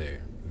right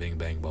there. Bing,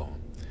 bang, boom.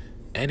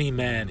 Any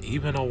man,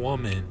 even a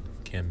woman,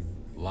 can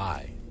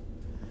lie.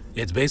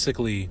 It's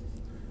basically,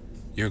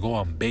 you're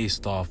going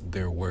based off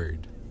their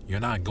word. You're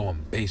not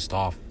going based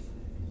off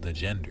the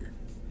gender.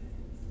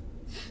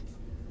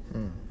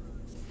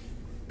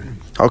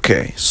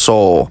 Okay,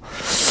 so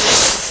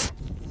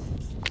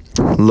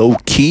low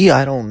key,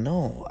 I don't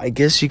know. I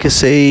guess you could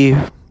say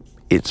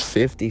it's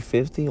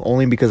 50-50,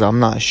 only because I'm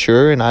not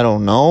sure and I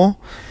don't know.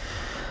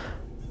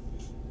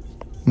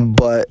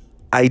 But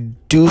I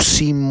do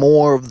see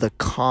more of the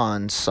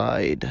con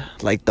side,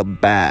 like the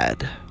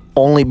bad.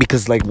 Only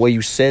because, like what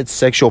you said,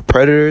 sexual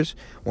predators,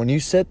 when you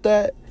said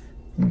that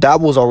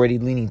was already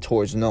leaning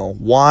towards no.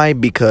 Why?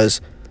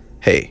 Because,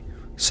 hey,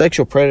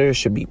 sexual predators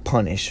should be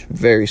punished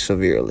very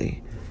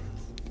severely.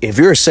 If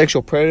you're a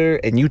sexual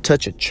predator and you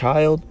touch a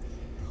child,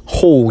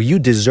 you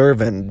deserve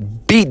a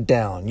beat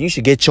down. You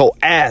should get your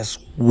ass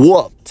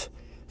whooped.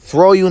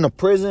 Throw you in a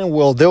prison,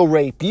 well, they'll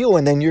rape you,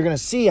 and then you're going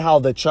to see how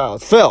the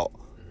child felt.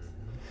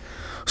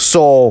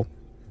 So,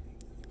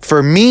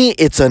 for me,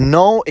 it's a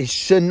no. It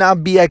should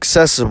not be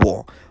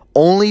accessible.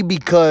 Only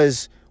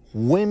because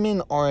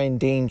women are in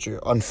danger.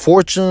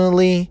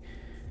 Unfortunately,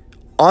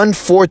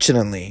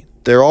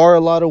 there are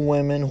a lot of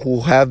women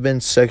who have been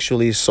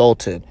sexually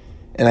assaulted.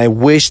 And I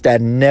wish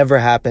that never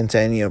happened to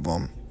any of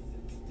them.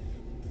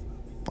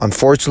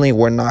 Unfortunately,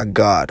 we're not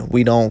God.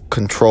 We don't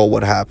control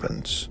what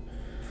happens.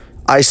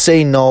 I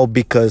say no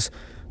because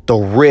the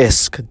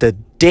risk, the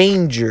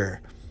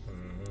danger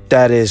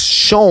that is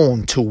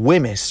shown to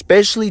women,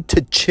 especially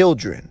to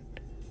children.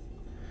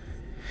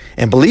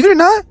 And believe it or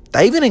not,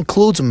 that even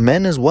includes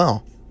men as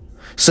well.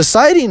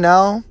 Society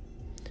now,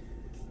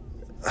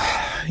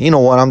 you know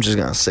what, I'm just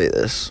going to say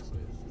this.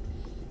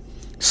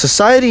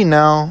 Society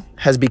now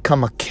has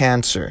become a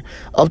cancer,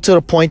 up to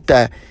the point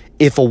that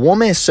if a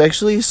woman is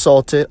sexually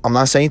assaulted, I'm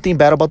not saying anything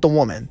bad about the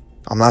woman.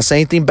 I'm not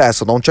saying anything bad,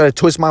 so don't try to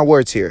twist my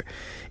words here.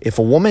 If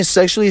a woman is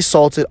sexually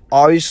assaulted,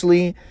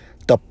 obviously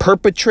the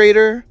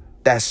perpetrator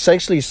that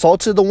sexually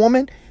assaulted the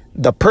woman,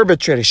 the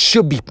perpetrator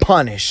should be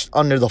punished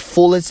under the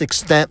fullest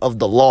extent of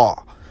the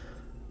law.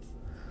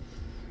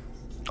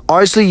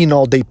 Obviously,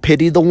 they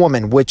pity the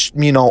woman, which,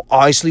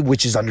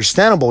 which is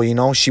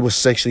understandable, she was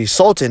sexually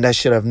assaulted and that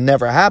should have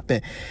never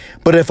happened.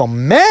 But if a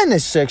man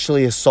is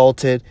sexually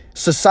assaulted,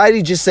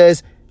 society just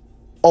says,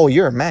 oh,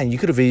 you're a man. You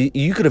could have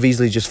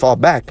easily just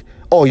fought back.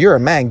 Oh, you're a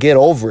man. Get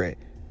over it.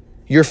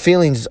 Your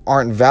feelings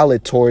aren't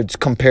valid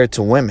compared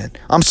to women.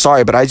 I'm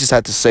sorry, but I just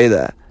had to say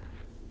that.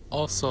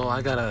 Also,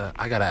 I gotta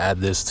add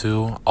this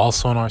too.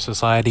 Also in our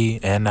society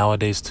and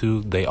nowadays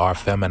too, they are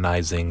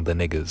feminizing the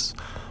niggas.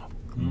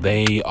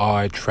 They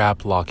are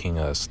trap locking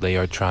us. They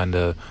are trying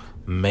to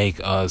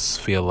make us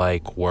feel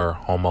like we're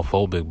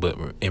homophobic,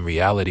 but in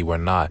reality we're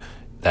not.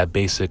 That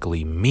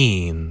basically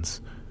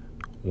means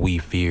we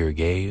fear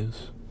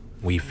gays.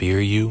 We fear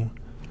you.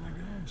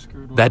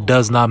 That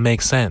does not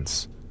make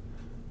sense.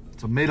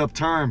 It's a made-up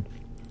term.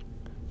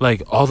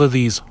 Like all of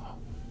these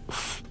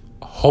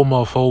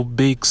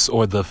homophobics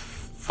or the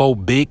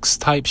phobics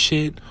type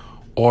shit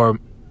or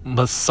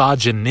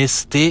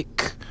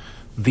misogynistic,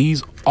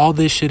 all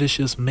this shit is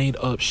just made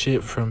up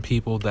shit from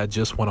people that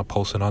just want to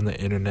post it on the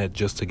internet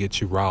just to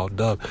get you riled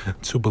up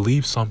to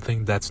believe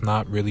something that's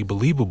not really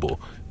believable.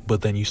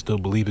 But then you still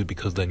believe it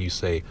because then you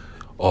say,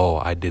 oh,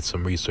 I did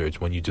some research,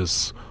 when you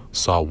just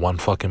saw one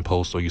fucking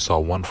post or you saw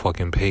one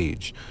fucking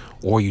page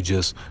or you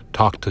just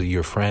talked to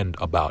your friend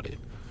about it.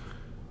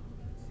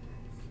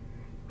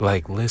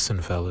 Like,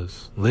 listen,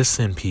 fellas.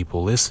 Listen,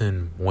 people.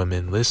 Listen,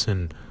 women.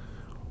 Listen,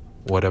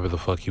 whatever the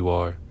fuck you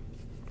are.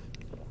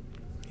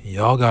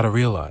 Y'all gotta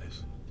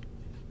realize.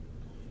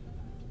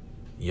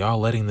 Y'all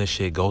letting this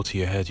shit go to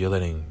your head. You're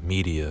letting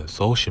media,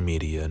 social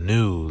media,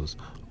 news,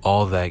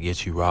 all that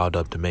get you riled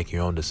up to make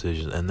your own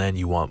decisions. And then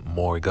you want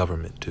more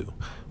government too.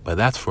 But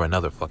that's for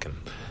another fucking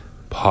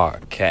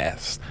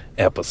podcast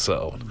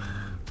episode.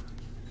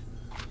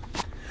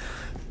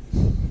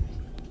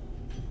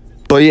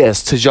 But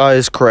yes, Tajai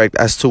is correct.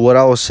 As to what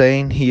I was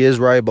saying, he is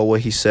right about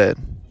what he said.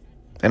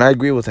 And I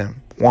agree with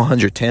him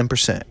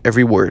 110%,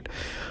 every word.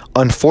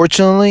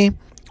 Unfortunately,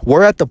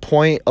 we're at the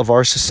point of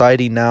our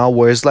society now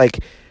where it's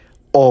like,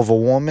 oh, if a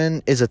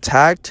woman is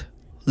attacked,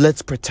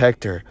 let's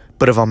protect her.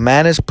 But if a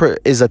man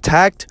is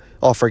attacked,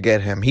 oh,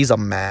 forget him. He's a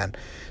man.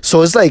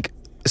 So it's like,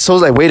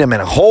 wait a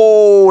minute.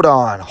 Hold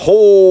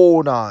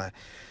on.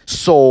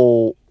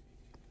 So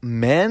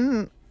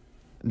men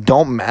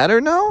don't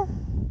matter now?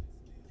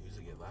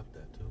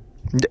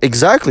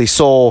 Exactly.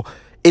 So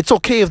it's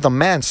okay if the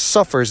man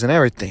suffers and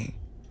everything.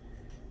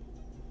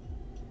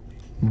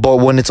 But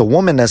when it's a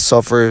woman that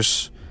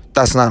suffers,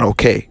 that's not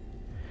okay.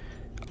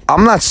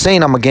 I'm not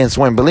saying I'm against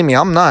women. Believe me,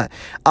 I'm not.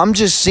 I'm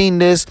just seeing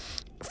this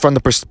from the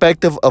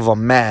perspective of a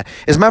man.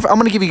 As a matter of fact, I'm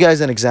going to give you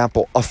guys an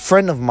example. A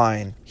friend of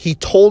mine, he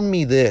told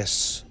me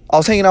this. I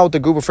was hanging out with a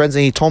group of friends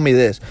and he told me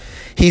this.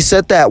 He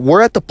said that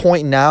we're at the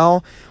point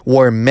now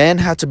where men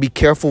have to be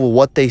careful with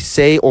what they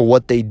say or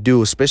what they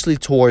do, especially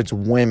towards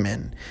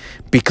women.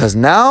 Because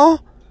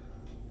now,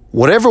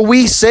 whatever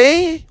we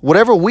say,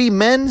 whatever we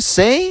men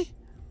say,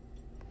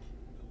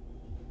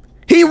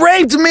 he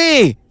raped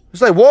me.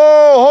 It's like,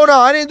 whoa, hold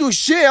on. I didn't do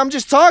shit. I'm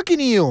just talking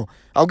to you.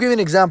 I'll give you an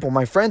example.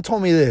 My friend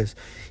told me this.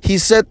 He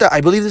said that, I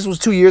believe this was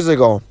 2 years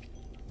ago.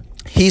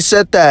 He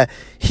said that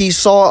he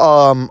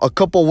saw a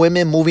couple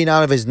women moving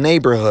out of his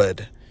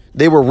neighborhood.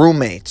 They were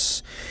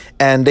roommates.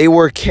 And they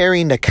were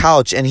carrying the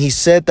couch. And he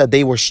said that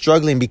they were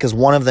struggling because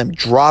one of them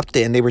dropped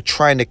it and they were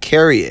trying to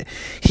carry it.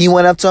 He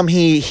went up to him.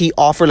 He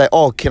offered like,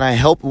 oh, can I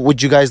help?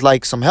 Would you guys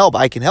like some help?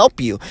 I can help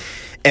you.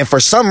 And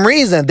for some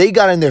reason, they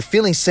got in their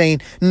feelings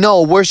saying,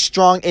 no, we're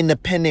strong,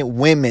 independent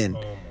women.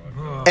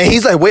 And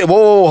he's like, wait,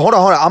 whoa, hold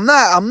on.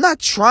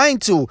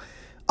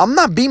 I'm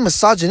not being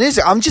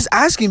misogynistic. I'm just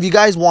asking if you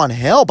guys want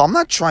help. I'm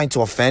not trying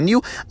to offend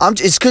you.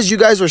 It's because you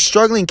guys are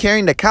struggling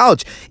carrying the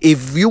couch.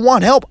 If you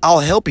want help, I'll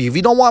help you. If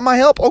you don't want my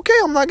help, okay,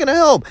 I'm not going to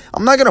help.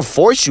 I'm not going to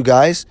force you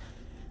guys.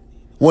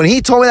 When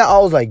he told me that, I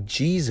was like,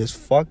 Jesus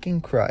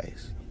fucking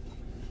Christ.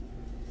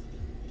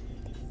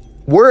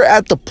 We're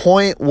at the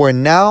point where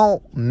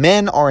now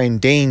men are in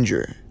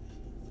danger.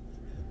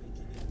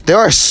 There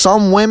are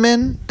some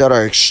women that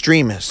are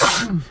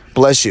extremists.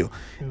 Bless you.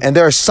 And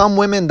there are some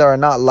women that are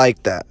not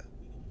like that.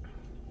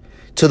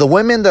 To the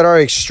women that are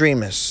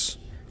extremists,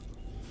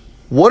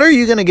 what are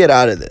you going to get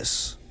out of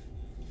this?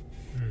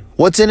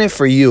 What's in it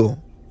for you?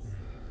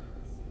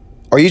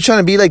 Are you trying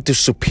to be like the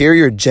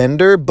superior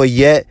gender, but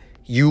yet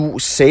you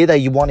say that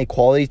you want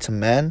equality to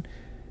men?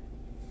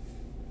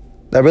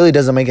 That really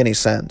doesn't make any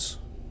sense.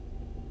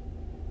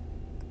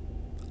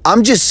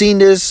 I'm just seeing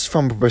this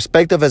from a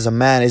perspective as a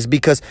man is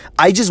because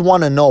I just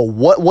want to know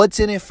what's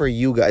in it for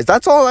you guys.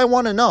 That's all I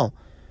want to know.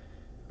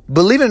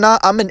 Believe it or not,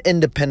 I'm an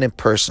independent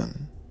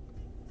person.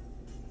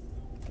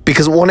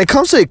 Because when it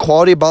comes to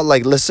equality about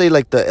like, let's say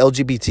like the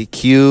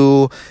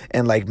LGBTQ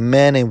and like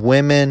men and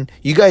women,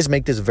 you guys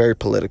make this very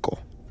political.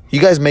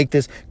 You guys make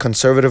this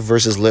conservative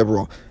versus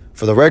liberal.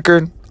 For the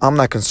record, I'm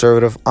not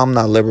conservative. I'm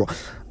not liberal.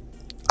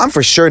 I'm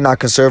for sure not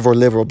conservative or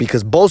liberal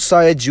because both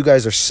sides, you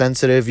guys are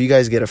sensitive. You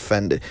guys get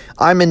offended.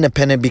 I'm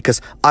independent because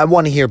I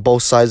want to hear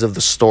both sides of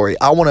the story.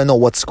 I want to know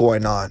what's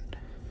going on.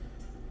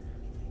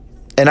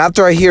 And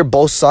after I hear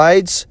both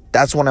sides,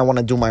 that's when I want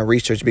to do my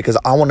research because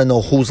I want to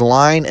know who's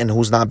lying and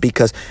who's not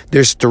because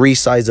there's three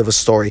sides of a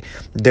story.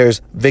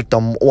 There's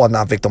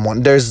not victim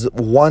one. There's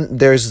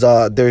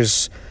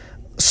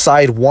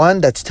side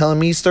one that's telling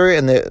me story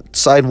and the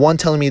side one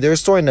telling me their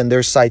story and then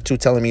there's side two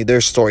telling me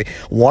their story.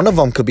 One of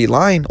them could be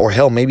lying or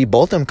hell, maybe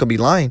both of them could be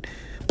lying.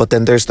 But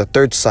then there's the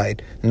third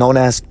side known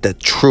as the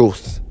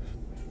truth.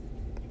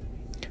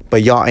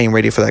 But y'all ain't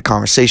ready for that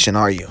conversation,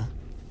 are you?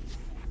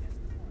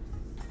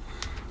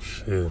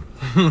 Shit.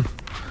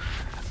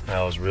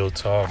 That was real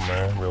talk,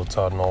 man. Real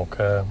talk, no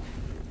cap.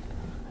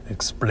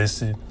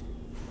 Explicit.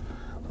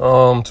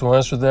 To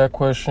answer that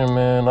question,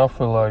 man, I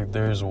feel like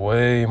there's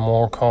way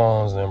more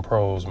cons than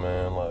pros,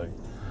 man. Like,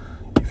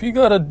 if you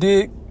got a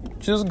dick,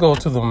 just go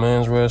to the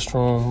men's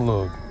restroom.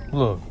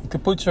 Look, you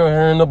can put your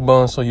hair in a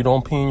bun so you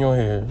don't pee in your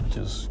hair.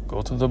 Just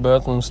go to the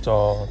bathroom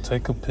stall,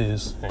 take a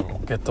piss,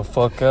 and get the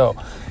fuck out.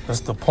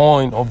 That's the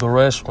point of the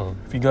restroom.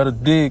 If you got a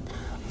dick,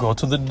 go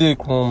to the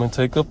dick room and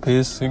take a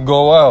piss and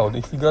go out.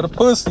 If you got a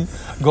pussy,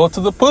 go to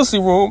the pussy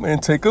room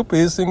and take a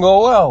piss and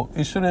go out.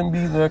 It shouldn't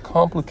be that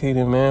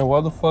complicated, man.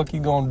 Why the fuck you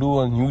gonna do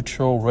a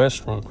neutral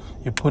restroom?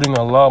 You're putting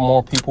a lot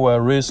more people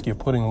at risk. You're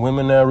putting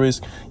women at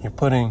risk. You're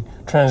putting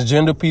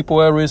transgender people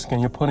at risk.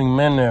 And you're putting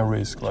men at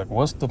risk. Like,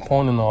 what's the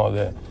point in all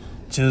that?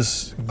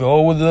 Just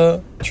go with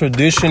the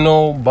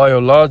traditional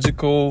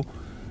biological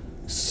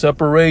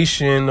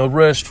separation of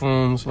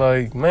restrooms.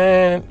 Like,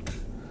 man...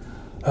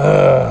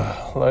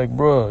 like,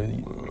 bro,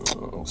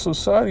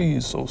 society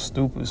is so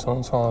stupid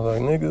sometimes.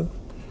 Like, nigga,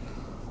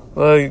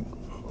 like,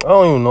 I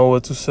don't even know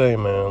what to say,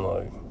 man.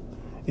 Like,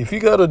 if you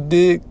got a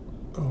dick,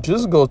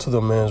 just go to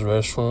the men's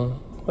restroom.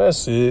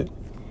 That's it.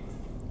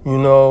 You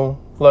know,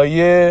 like,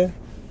 yeah,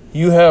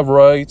 you have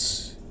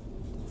rights.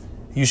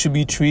 You should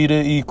be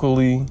treated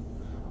equally.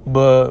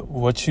 But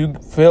what you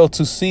fail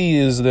to see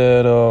is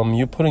that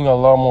you're putting a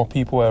lot more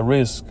people at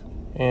risk.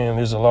 And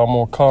there's a lot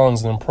more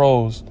cons than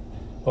pros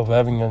of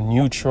having a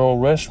neutral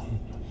restroom.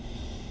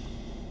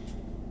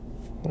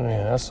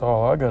 Yeah, that's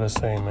all I gotta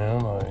say,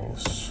 man. Like,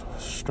 it's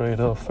straight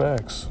up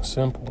facts.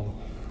 Simple.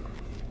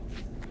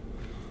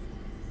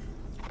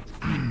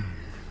 I'm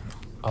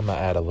gonna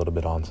add a little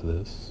bit onto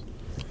this.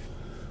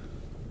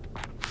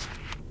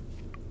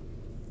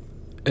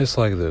 It's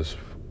like this.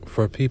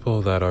 For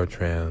people that are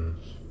trans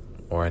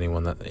or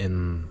anyone that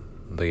in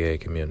the gay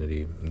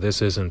community,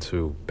 this isn't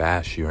to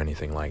bash you or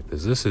anything like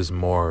this. This is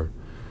more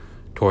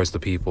towards the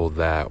people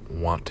that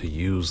want to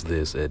use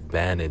this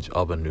advantage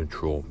of a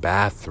neutral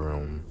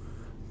bathroom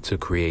to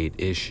create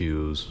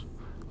issues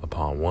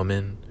upon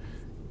women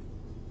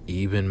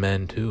Even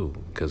men too,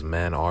 because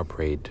men are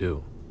preyed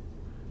too,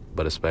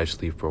 but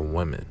especially for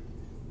women.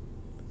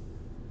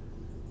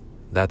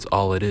 That's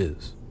all it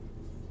is.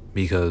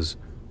 Because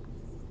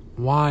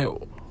why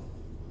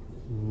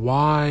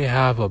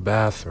have a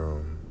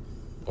bathroom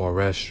or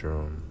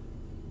restroom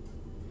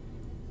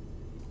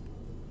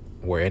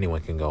where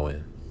anyone can go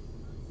in?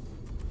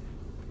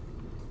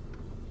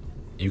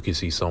 You can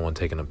see someone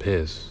taking a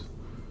piss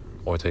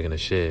or taking a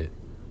shit,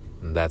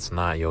 and that's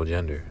not your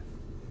gender.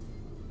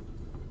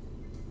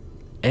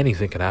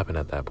 Anything can happen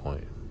at that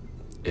point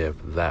if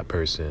that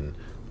person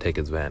take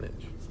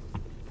advantage.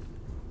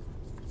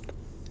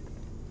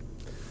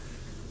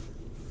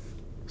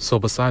 So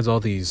besides all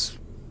these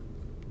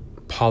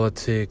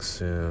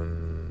politics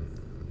and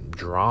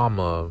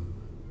drama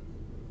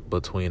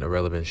between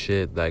irrelevant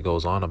shit that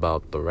goes on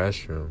about the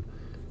restroom,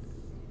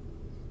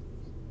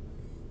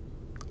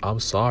 I'm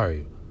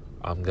sorry,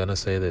 I'm gonna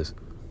say this.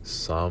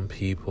 Some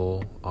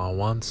people on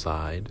one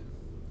side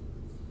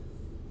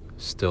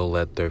still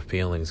let their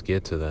feelings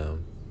get to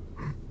them.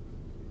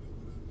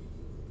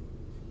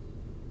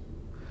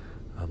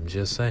 I'm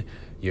just saying,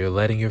 you're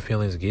letting your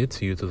feelings get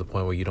to you to the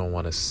point where you don't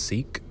want to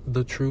seek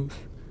the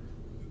truth,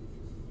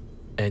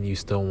 and you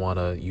still want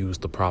to use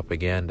the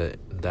propaganda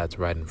that's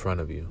right in front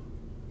of you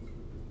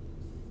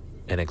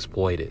and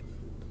exploit it.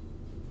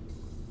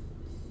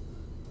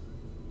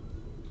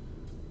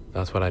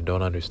 That's what I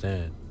don't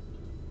understand.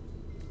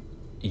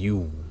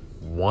 You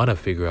want to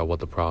figure out what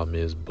the problem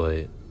is,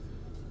 but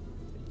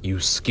you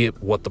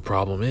skip what the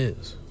problem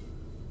is.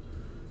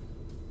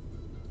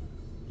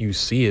 You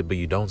see it, but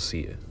you don't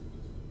see it.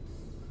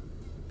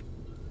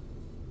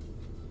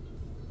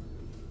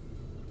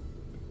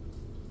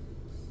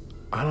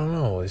 I don't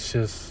know. It's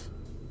just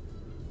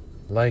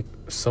like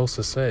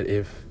Sosa said,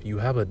 if you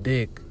have a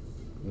dick,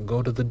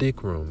 go to the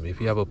dick room. If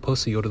you have a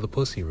pussy, go to the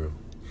pussy room.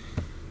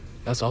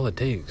 That's all it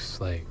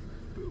takes. Like,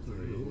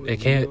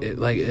 it can't,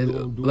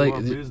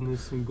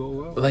 business and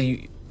go out.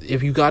 like,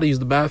 if you gotta use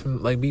the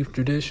bathroom, like, be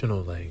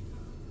traditional. Like,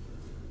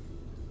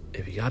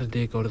 if you got a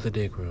dick, go to the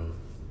dick room.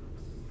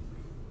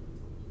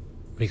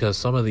 Because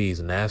some of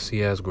these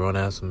nasty ass, grown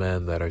ass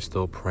men that are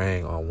still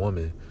preying on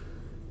women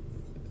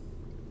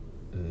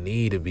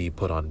need to be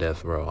put on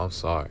death row. I'm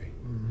sorry.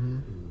 Mm-hmm.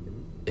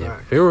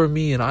 If it were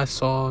me and I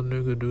saw a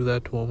nigga do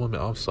that to a woman,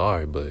 I'm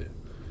sorry, but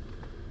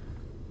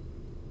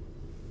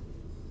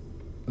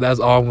that's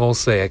all I'm gonna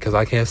say, because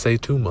I can't say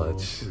too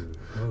much.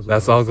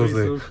 That's all I'm gonna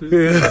say.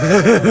 We're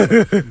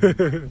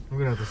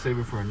gonna have to save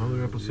it for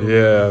another episode.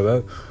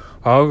 Yeah,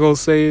 all I'm gonna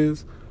say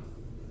is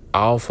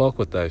I don't fuck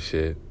with that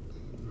shit.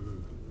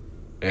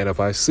 And if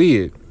I see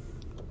it,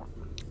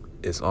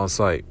 it's on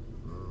sight.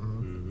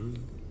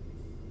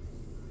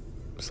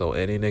 So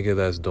any nigga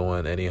that's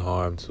doing any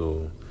harm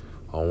to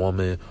a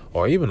woman,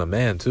 or even a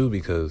man too,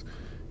 because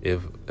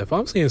if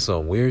I'm seeing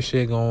some weird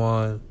shit going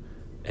on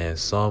and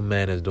some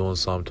man is doing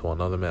something to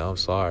another man, I'm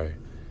sorry.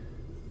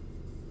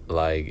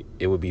 Like,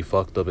 it would be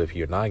fucked up if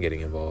you're not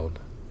getting involved.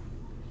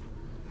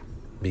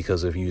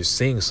 Because if you're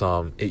seeing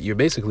you're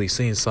basically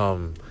seeing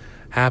some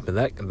happen.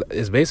 That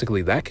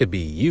could be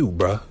you,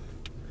 bruh.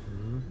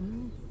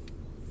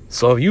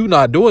 So if you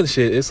not doing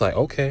shit, it's like,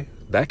 okay,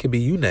 that could be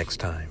you next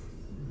time.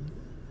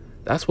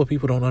 That's what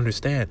people don't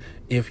understand.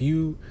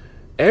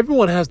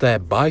 Everyone has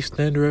that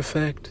bystander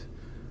effect,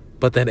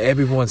 but then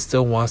everyone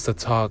still wants to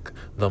talk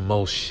the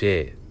most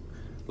shit,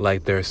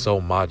 like they're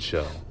so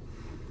macho.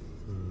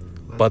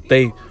 But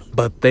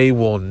they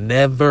will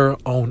never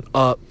own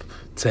up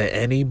to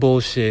any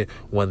bullshit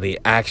when the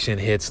action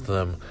hits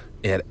them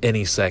at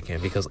any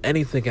second, because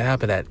anything can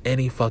happen at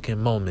any fucking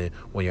moment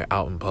when you're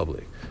out in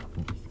public.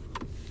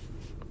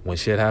 When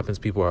shit happens,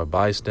 people are a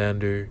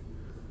bystander.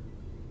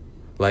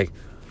 Like,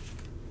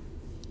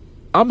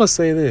 I'ma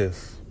say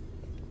this.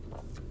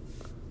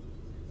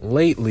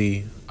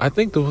 Lately, I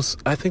think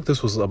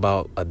this was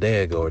about a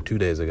day ago or 2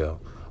 days ago.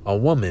 A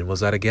woman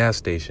was at a gas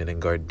station in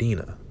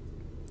Gardena.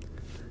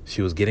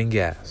 She was getting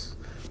gas.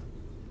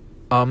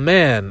 A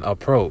man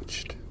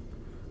approached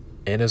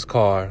in his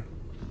car.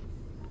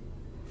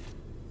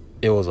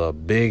 It was a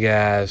big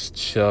ass,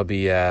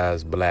 chubby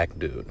ass black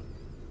dude.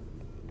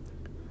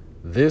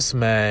 This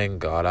man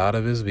got out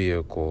of his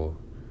vehicle,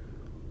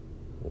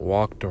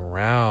 walked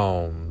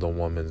around the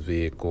woman's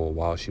vehicle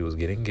while she was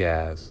getting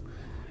gas,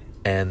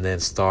 and then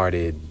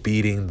started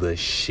beating the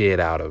shit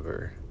out of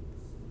her.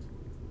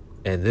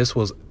 And this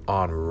was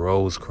on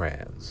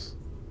Rosecrans.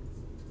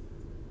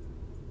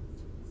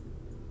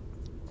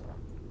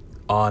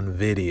 On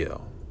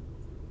video.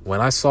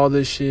 When I saw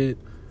this shit,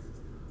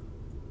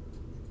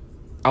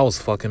 I was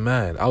fucking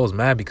mad. I was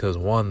mad because,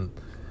 one,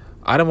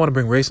 I didn't want to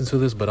bring race into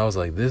this, but I was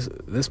like,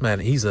 this man,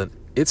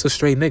 it's a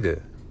straight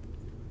nigga.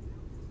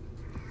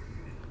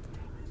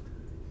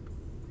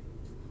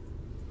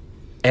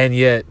 And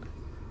yet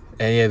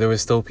there were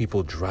still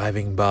people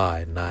driving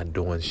by not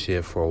doing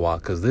shit for a while,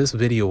 because this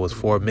video was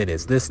 4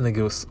 minutes. This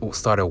nigga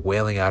started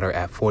wailing at her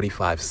at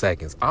 45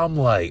 seconds. I'm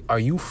like, are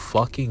you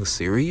fucking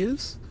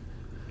serious?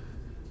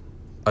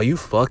 Are you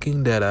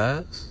fucking dead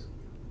ass?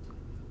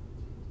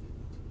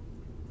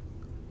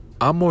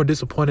 I'm more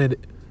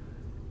disappointed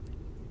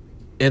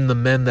in the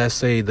men that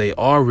say they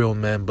are real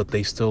men, but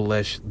they still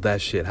let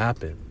that shit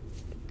happen.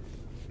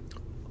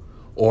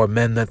 Or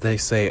men that they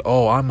say,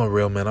 oh, I'm a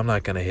real man, I'm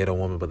not gonna hit a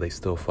woman, but they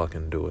still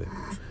fucking do it.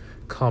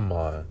 Come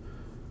on.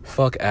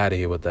 Fuck out of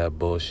here with that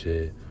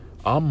bullshit.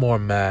 I'm more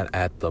mad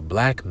at the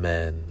black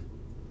men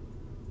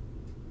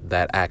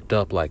that act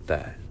up like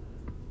that.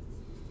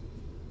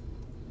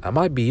 I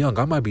might be young.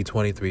 I might be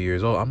 23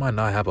 years old. I might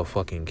not have a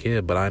fucking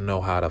kid, but I know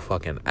how to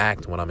fucking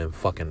act when I'm in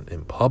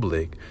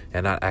public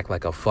and not act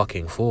like a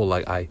fucking fool.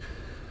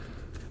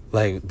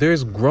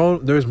 There's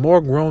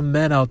more grown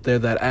men out there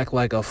that act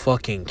like a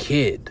fucking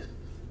kid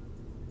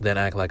than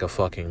act like a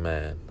fucking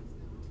man.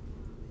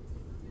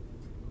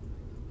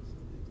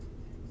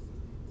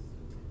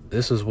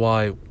 This is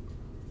why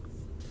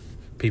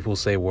people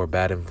say we're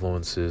bad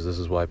influences. This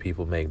is why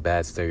people make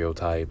bad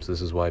stereotypes.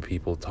 This is why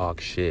people talk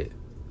shit.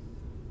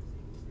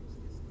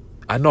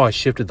 I know I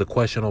shifted the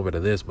question over to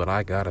this, but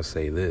I gotta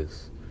say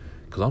this.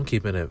 Because I'm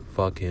keeping it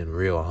fucking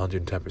real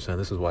 110%.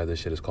 This is why this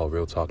shit is called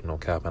Real Talk No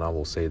Cap, and I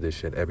will say this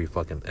shit every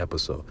fucking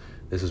episode.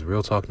 This is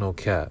Real Talk No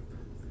Cap.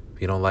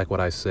 If you don't like what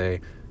I say,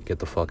 get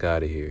the fuck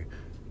out of here.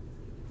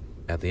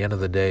 At the end of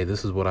the day,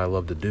 this is what I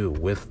love to do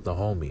with the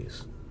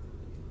homies.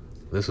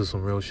 This is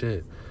some real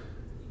shit.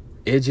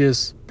 It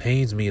just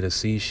pains me to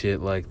see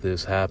shit like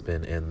this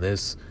happen in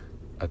this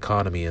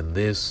economy, in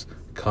this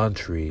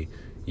country,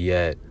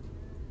 yet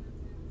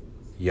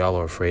y'all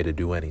are afraid to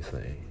do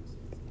anything.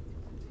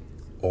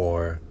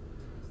 Or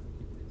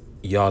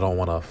y'all don't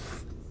want to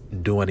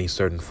do any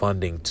certain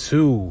funding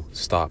to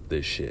stop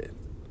this shit.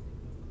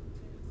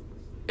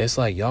 It's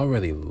like y'all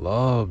really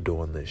love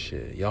doing this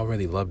shit. Y'all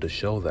really love to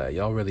show that.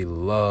 Y'all really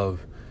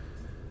love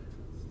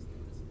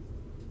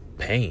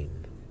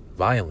pain,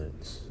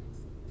 violence,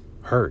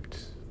 hurt.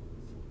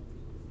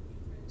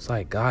 It's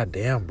like,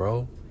 goddamn,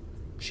 bro.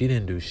 She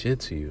didn't do shit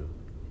to you.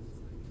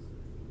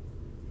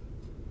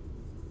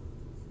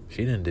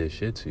 She didn't do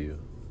shit to you.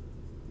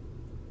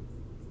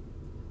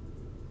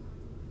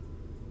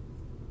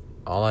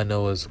 All I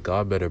know is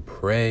God better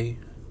pray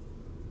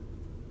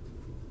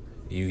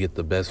you get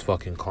the best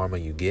fucking karma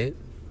you get,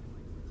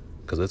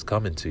 because it's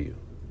coming to you.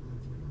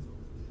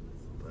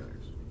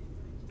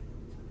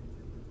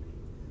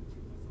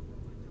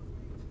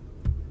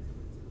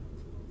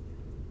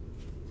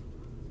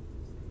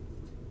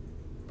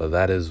 But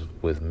that is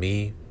with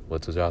me,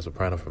 with Tajah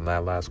Soprano from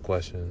that last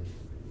question.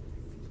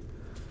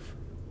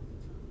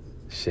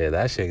 Shit,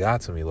 that shit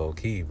got to me low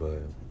key,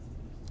 but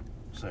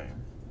Same.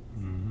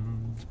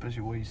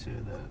 Especially where you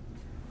said that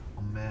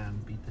a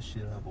man beat the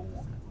shit out of a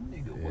woman.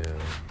 Nigga, what?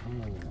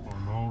 yeah. For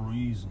no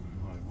reason.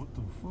 Like, what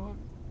the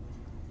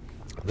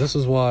fuck? This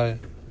is why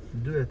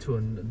Do that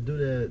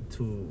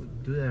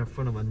in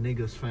front of a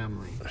nigga's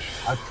family.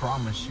 I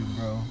promise you,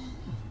 bro.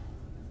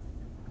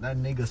 That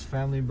nigga's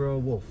family, bro,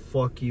 will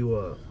fuck you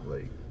up.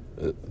 Like,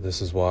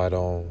 this is why I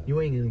don't.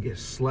 you ain't gonna get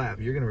slapped.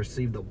 You're gonna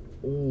receive the.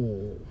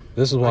 Oh.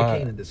 This is why I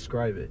can't even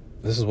describe it.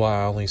 This is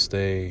why I only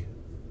stay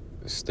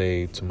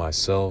to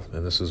myself,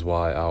 and this is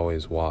why I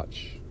always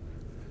watch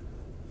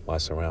my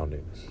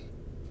surroundings.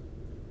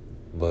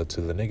 But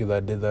to the nigga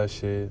that did that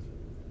shit,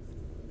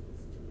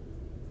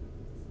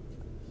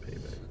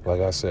 Payback.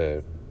 like I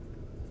said,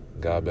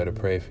 God better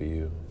pray for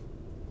you.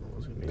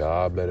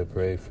 God better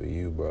pray for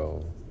you,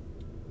 bro.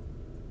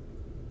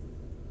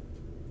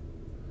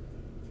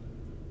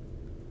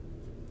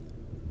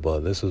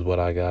 But this is what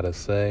I gotta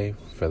say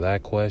for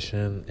that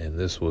question, and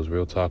this was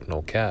Real Talk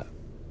No Cap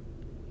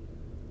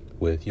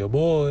with your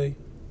boy,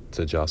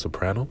 Tajah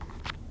Soprano.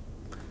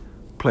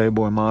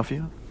 Playboy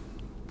Mafia.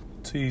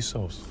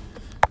 T-Sauce.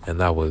 And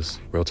that was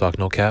Real Talk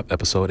No Cap,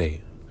 episode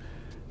 8.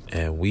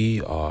 And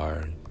we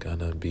are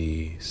gonna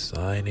be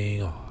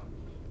signing off.